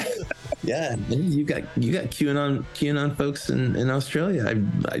 Oh yeah, yeah. You got QAnon folks in Australia.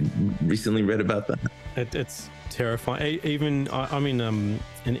 I recently read about that. It's terrifying. Even I'm in an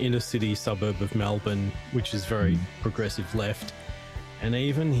inner city suburb of Melbourne, which is very progressive left, and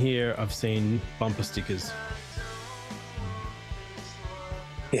even here I've seen bumper stickers.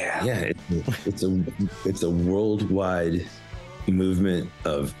 Yeah. It's a worldwide movement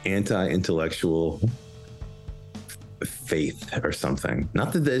of anti-intellectual faith or something.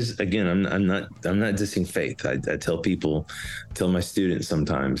 Not that there's, again, I'm not dissing faith. I tell my students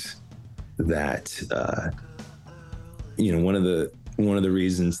sometimes that one of the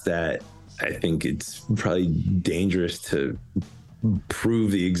reasons that I think it's probably dangerous to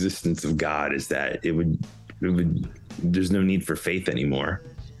prove the existence of God is that it would there's no need for faith anymore.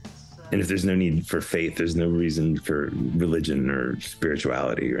 And if there's no need for faith, there's no reason for religion or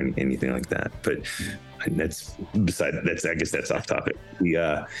spirituality or anything like that. But that's I guess that's off topic.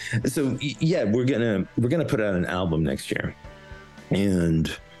 So yeah, we're gonna put out an album next year. And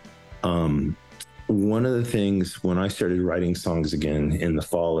one of the things when I started writing songs again in the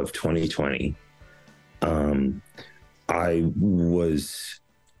fall of 2020, I was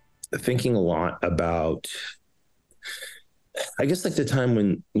thinking a lot about, I guess, like the time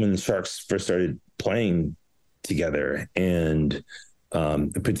when the Sharks first started playing together, and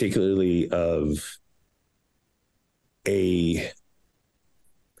particularly of how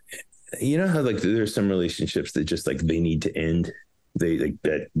like there's some relationships that just like they need to end.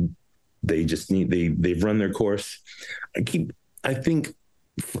 They've run their course. I think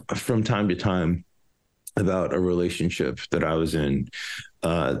from time to time about a relationship that I was in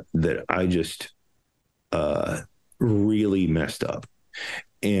that I just really messed up.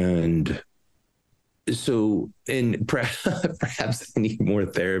 And so, and perhaps I need more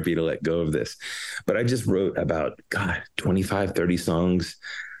therapy to let go of this, but I just wrote about 25, 30 songs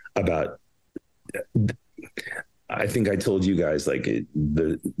about, I think I told you guys, like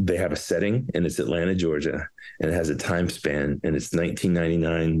they have a setting and it's Atlanta, Georgia, and it has a time span and it's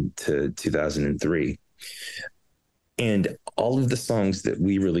 1999 to 2003. And all of the songs that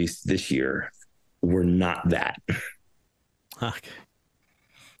we released this year were not that. Okay.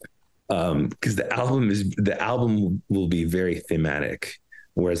 Because the album will be very thematic,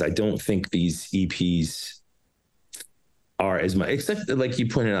 whereas I don't think these EPs are as much, except like you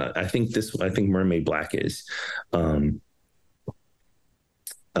pointed out, I think Mermaid Black is. And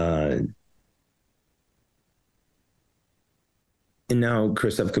now,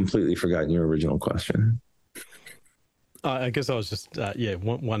 Chris, I've completely forgotten your original question. I guess I was just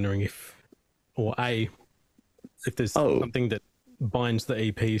wondering if there's something that binds the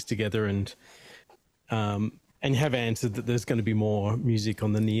EPs together, and you have answered that there's going to be more music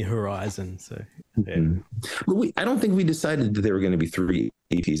on the near horizon. So, yeah. Mm-hmm. Well, I don't think we decided that there were going to be 3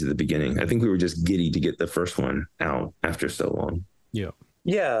 EPs at the beginning. I think we were just giddy to get the first one out after so long. Yeah.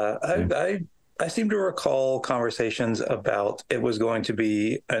 Yeah. I seem to recall conversations about it was going to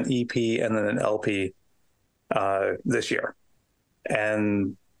be an EP and then an LP this year.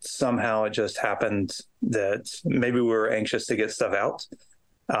 And somehow it just happened that maybe we were anxious to get stuff out.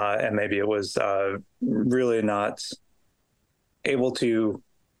 And maybe it was really not able to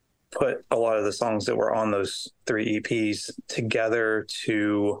put a lot of the songs that were on those 3 EPs together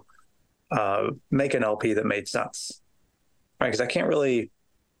to make an LP that made sense. Right? Because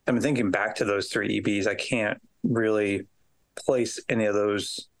I'm thinking back to those 3 EPs, I can't really place any of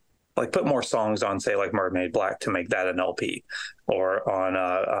those, like put more songs on, say, like Mermaid Black to make that an LP, or on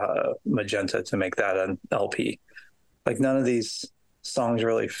Magenta to make that an LP. Like none of these songs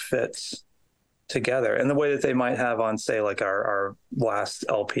really fits together in the way that they might have on, say, like our last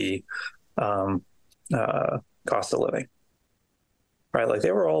LP, Cost of Living, right? Like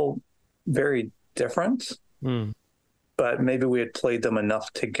they were all very different, but maybe we had played them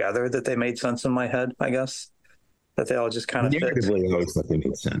enough together that they made sense in my head, I guess, that they all just kind of fit. Narratively, I always thought they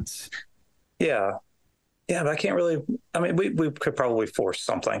made sense. Yeah. Yeah, but I can't really, I mean, we could probably force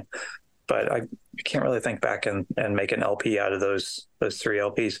something, but I can't really think back and make an LP out of those 3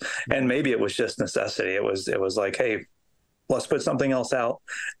 LPs. And maybe it was just necessity. It was like, hey, let's put something else out,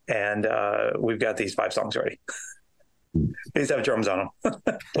 and we've got these 5 songs ready. These have drums on them.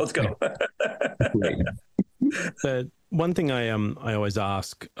 Let's go. But one thing I always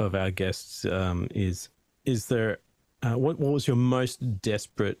ask of our guests is there what was your most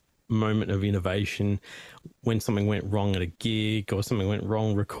desperate moment of innovation when something went wrong at a gig or something went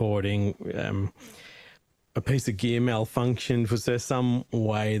wrong recording, a piece of gear malfunctioned? Was there some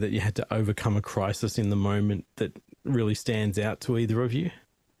way that you had to overcome a crisis in the moment that really stands out to either of you?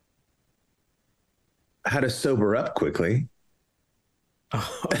 How to sober up quickly.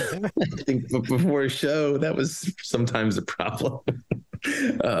 Oh, okay. I think before a show, that was sometimes a problem.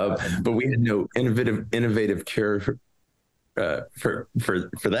 But we had no innovative cure for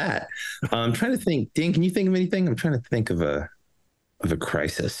that. I'm trying to think. Dan, can you think of anything? I'm trying to think of a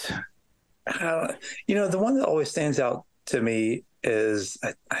crisis. The one that always stands out to me is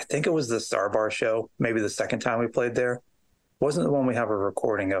I think it was the Star Bar show. Maybe the second time we played there. Wasn't the one we have a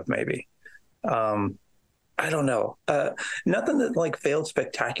recording of? Maybe. I don't know. Nothing that like failed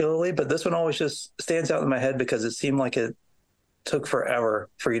spectacularly, but this one always just stands out in my head because it seemed like it took forever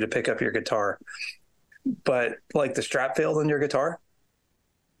for you to pick up your guitar. But like the strap failed on your guitar,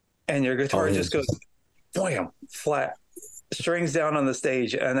 and your guitar just goes bam, flat, strings down on the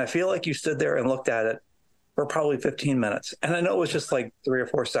stage. And I feel like you stood there and looked at it for probably 15 minutes. And I know it was just like 3 or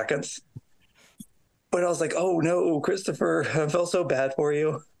 4 seconds, but I was like, oh no, Christopher, I felt so bad for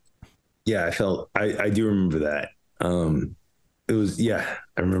you. Yeah, I do remember that. It was, I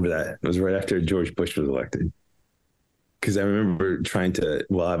remember that. It was right after George Bush was elected. Because I remember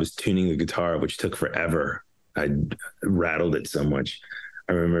while I was tuning the guitar, which took forever, I rattled it so much.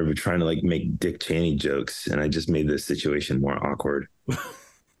 I remember trying to like make Dick Cheney jokes, and I just made the situation more awkward. That's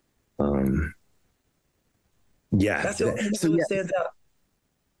the only thing that stands out.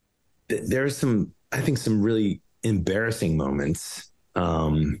 There are some really embarrassing moments.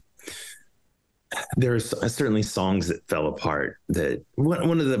 There are certainly songs that fell apart. That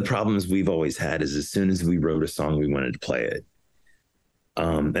one of the problems we've always had is as soon as we wrote a song, we wanted to play it.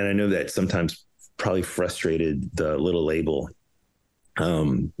 And I know that sometimes probably frustrated the little label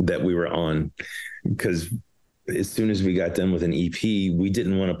that we were on, because as soon as we got done with an EP, we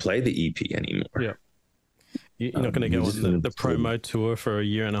didn't want to play the EP anymore. Yeah. You're not going to go on the promo tour for a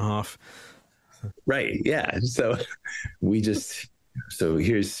year and a half. Right. Yeah. So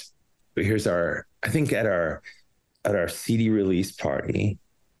here's our, I think at our CD release party,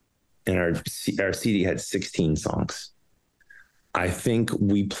 and our CD had 16 songs. I think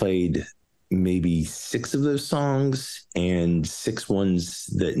we played maybe 6 of those songs and 6 ones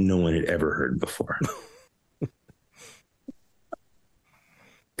that no one had ever heard before.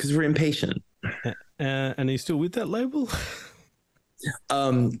 Because we're impatient. And are you still with that label?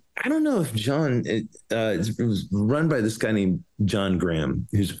 I don't know if John, it was run by this guy named John Graham,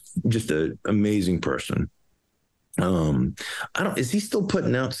 who's just an amazing person. Is he still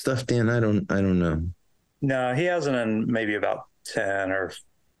putting out stuff, Dan? I don't know. No, he hasn't in maybe about 10 or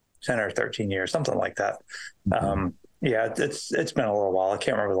 13 years, something like that. Mm-hmm. It's been a little while. I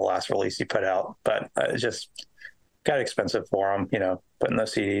can't remember the last release he put out, but it just got expensive for him, putting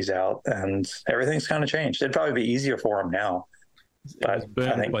those CDs out, and everything's kind of changed. It'd probably be easier for him now. It was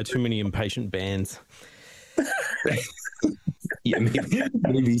burned by too many impatient bands. Yeah,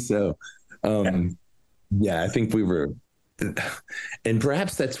 maybe so. I think we were, and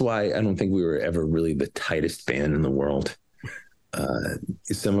perhaps that's why I don't think we were ever really the tightest band in the world.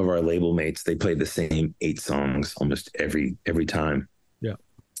 Some of our label mates, they played the same 8 songs almost every time. Yeah.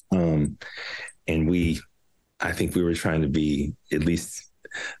 And I think we were trying to be at least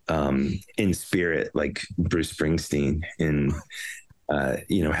in spirit like Bruce Springsteen, and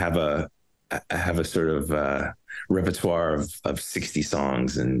have a sort of repertoire of 60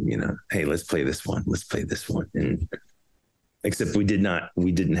 songs, and hey, let's play this one, and except we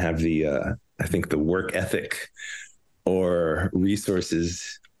didn't have the I think the work ethic or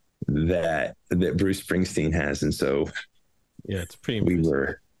resources that Bruce Springsteen has, and so it's pretty impressive. We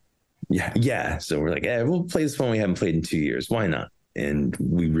were so we're like, we'll play this one we haven't played in 2 years, why not? And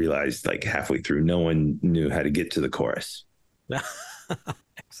we realized like halfway through, no one knew how to get to the chorus.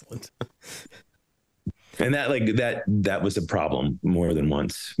 Excellent. And that was a problem more than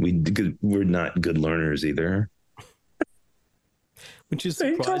once. We're not good learners either. Which is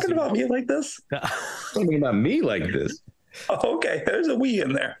surprising. Are you talking about me like this? Talking about me like this. Oh, okay. There's a we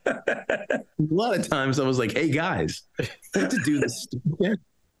in there. A lot of times I was like, hey guys, I have to do this.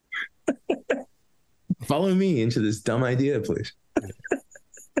 Follow me into this dumb idea, please.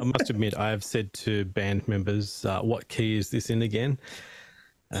 I must admit, I have said to band members, what key is this in again?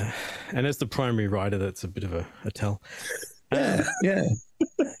 And as the primary writer, that's a bit of a tell. Yeah.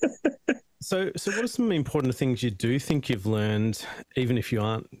 So what are some important things you do think you've learned, even if you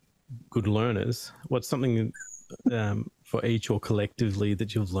aren't good learners? What's something for each or collectively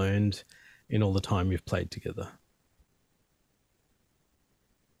that you've learned in all the time you've played together?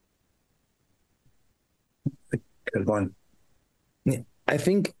 Good one. Yeah, I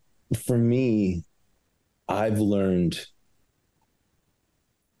think for me, I've learned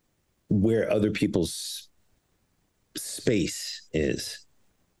where other people's space is,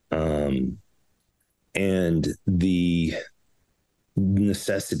 and the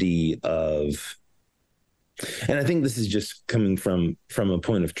necessity of, and I think this is just coming from a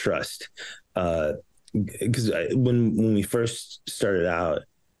point of trust, because when we first started out,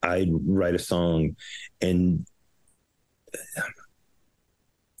 I'd write a song and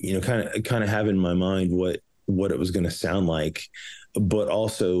kind of have in my mind what it was going to sound like, but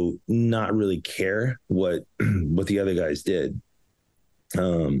also not really care what the other guys did.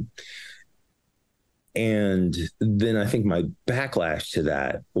 And then I think my backlash to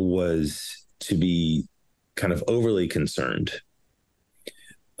that was to be kind of overly concerned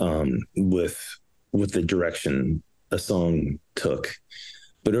with the direction a song took.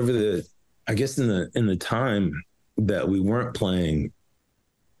 But over the, I guess in the time that we weren't playing,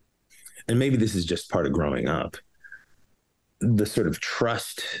 and maybe this is just part of growing up, the sort of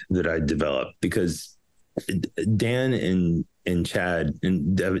trust that I developed, because Dan and Chad,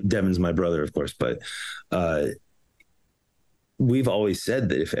 and Devin's my brother, of course, but we've always said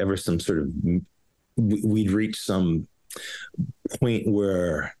that if ever some sort of, we'd reach some point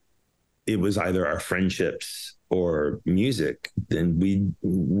where it was either our friendships or music, then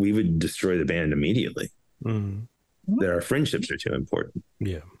we would destroy the band immediately. Mm-hmm. That our friendships are too important.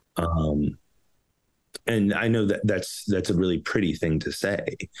 Yeah. And I know that's a really pretty thing to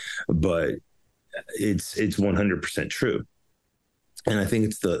say, but it's 100% true. And I think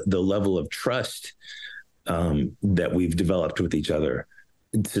it's the level of trust that we've developed with each other.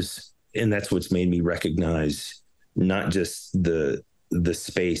 And that's what's made me recognize not just the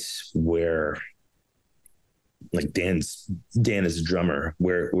space where, like, Dan is a drummer,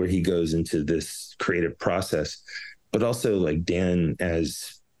 where he goes into this creative process, but also like Dan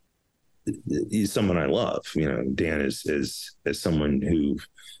as someone I love. Dan is someone who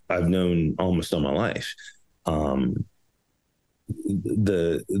I've known almost all my life.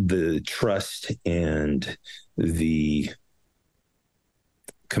 The trust and the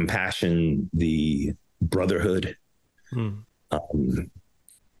compassion, the brotherhood,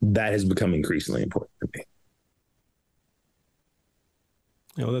 that has become increasingly important to me.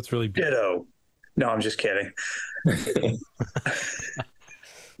 Oh, that's really ditto. No, I'm just kidding.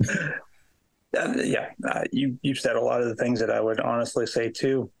 You've said a lot of the things that I would honestly say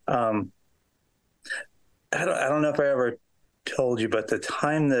too. I don't know if I ever told you, but the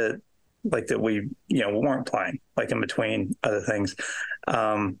time that we weren't playing, like in between other things,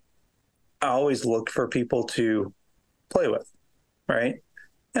 I always looked for people to play with, right?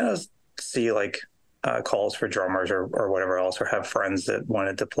 And I was see calls for drummers or whatever else, or have friends that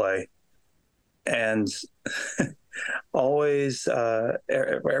wanted to play, and always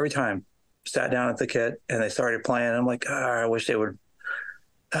every time sat down at the kit and they started playing, I'm like, I wish they would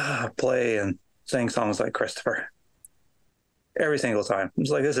play and sing songs like Christopher. Every single time. It's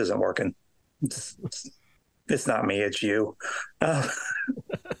like, this isn't working. It's not me, it's you. But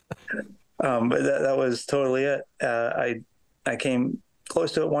that was totally it. I came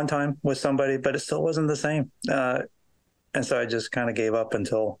close to it one time with somebody, but it still wasn't the same. And so I just kind of gave up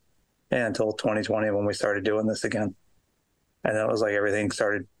until 2020, when we started doing this again. And it was like everything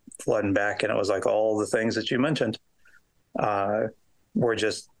started flooding back, and it was like all the things that you mentioned were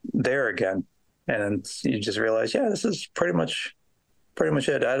just there again. And you just realize, this is pretty much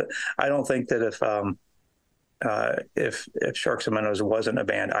it. I don't think that if Sharks and Minnows wasn't a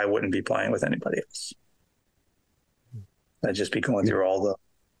band, I wouldn't be playing with anybody else. I'd just be going through all the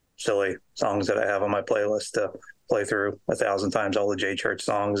silly songs that I have on my playlist to play through 1,000 times, all the J Church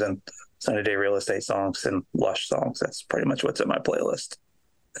songs and Sunny Day Real Estate songs and Lush songs. That's pretty much what's in my playlist.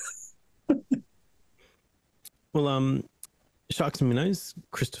 Well, Sharks and Minnows,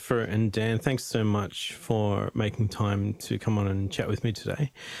 Christopher and Dan, thanks so much for making time to come on and chat with me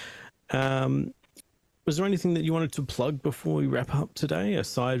today. Was there anything that you wanted to plug before we wrap up today,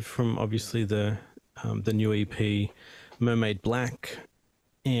 aside from obviously the new EP, Mermaid Black,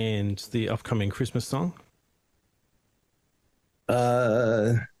 and the upcoming Christmas song?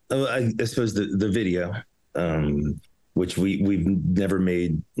 I suppose the video, which we've never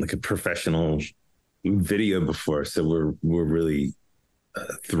made like a professional video before, so we're really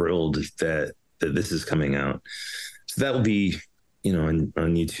thrilled that this is coming out. So that will be, on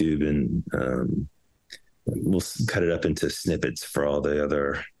YouTube, and we'll cut it up into snippets for all the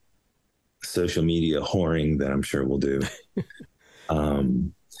other social media whoring that I'm sure we'll do.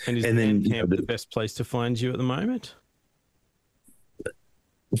 And is Bandcamp the best place to find you at the moment?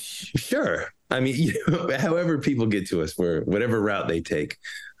 Sure. I mean, however people get to us, whatever route they take.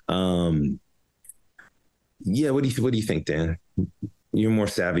 Yeah. What do you think, Dan? You're more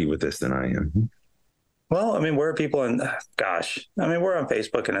savvy with this than I am. Well, I mean, where are people in? Gosh, I mean, we're on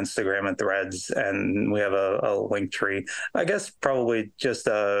Facebook and Instagram and Threads, and we have a link tree. I guess probably just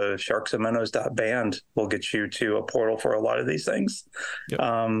sharksandminnows.band will get you to a portal for a lot of these things. Yep.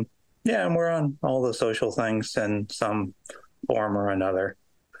 Yeah, and we're on all the social things in some form or another.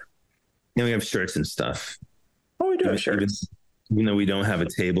 And we have shirts and stuff. Oh, we do have shirts. Even though we don't have a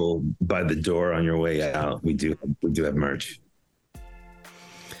table by the door on your way out, we do have merch.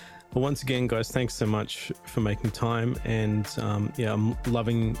 Well, once again, guys, thanks so much for making time. And I'm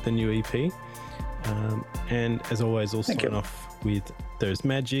loving the new EP. And as always, I'll sign off with "There's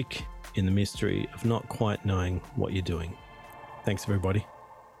magic in the mystery of not quite knowing what you're doing." Thanks, everybody.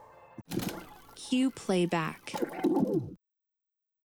 Cue playback.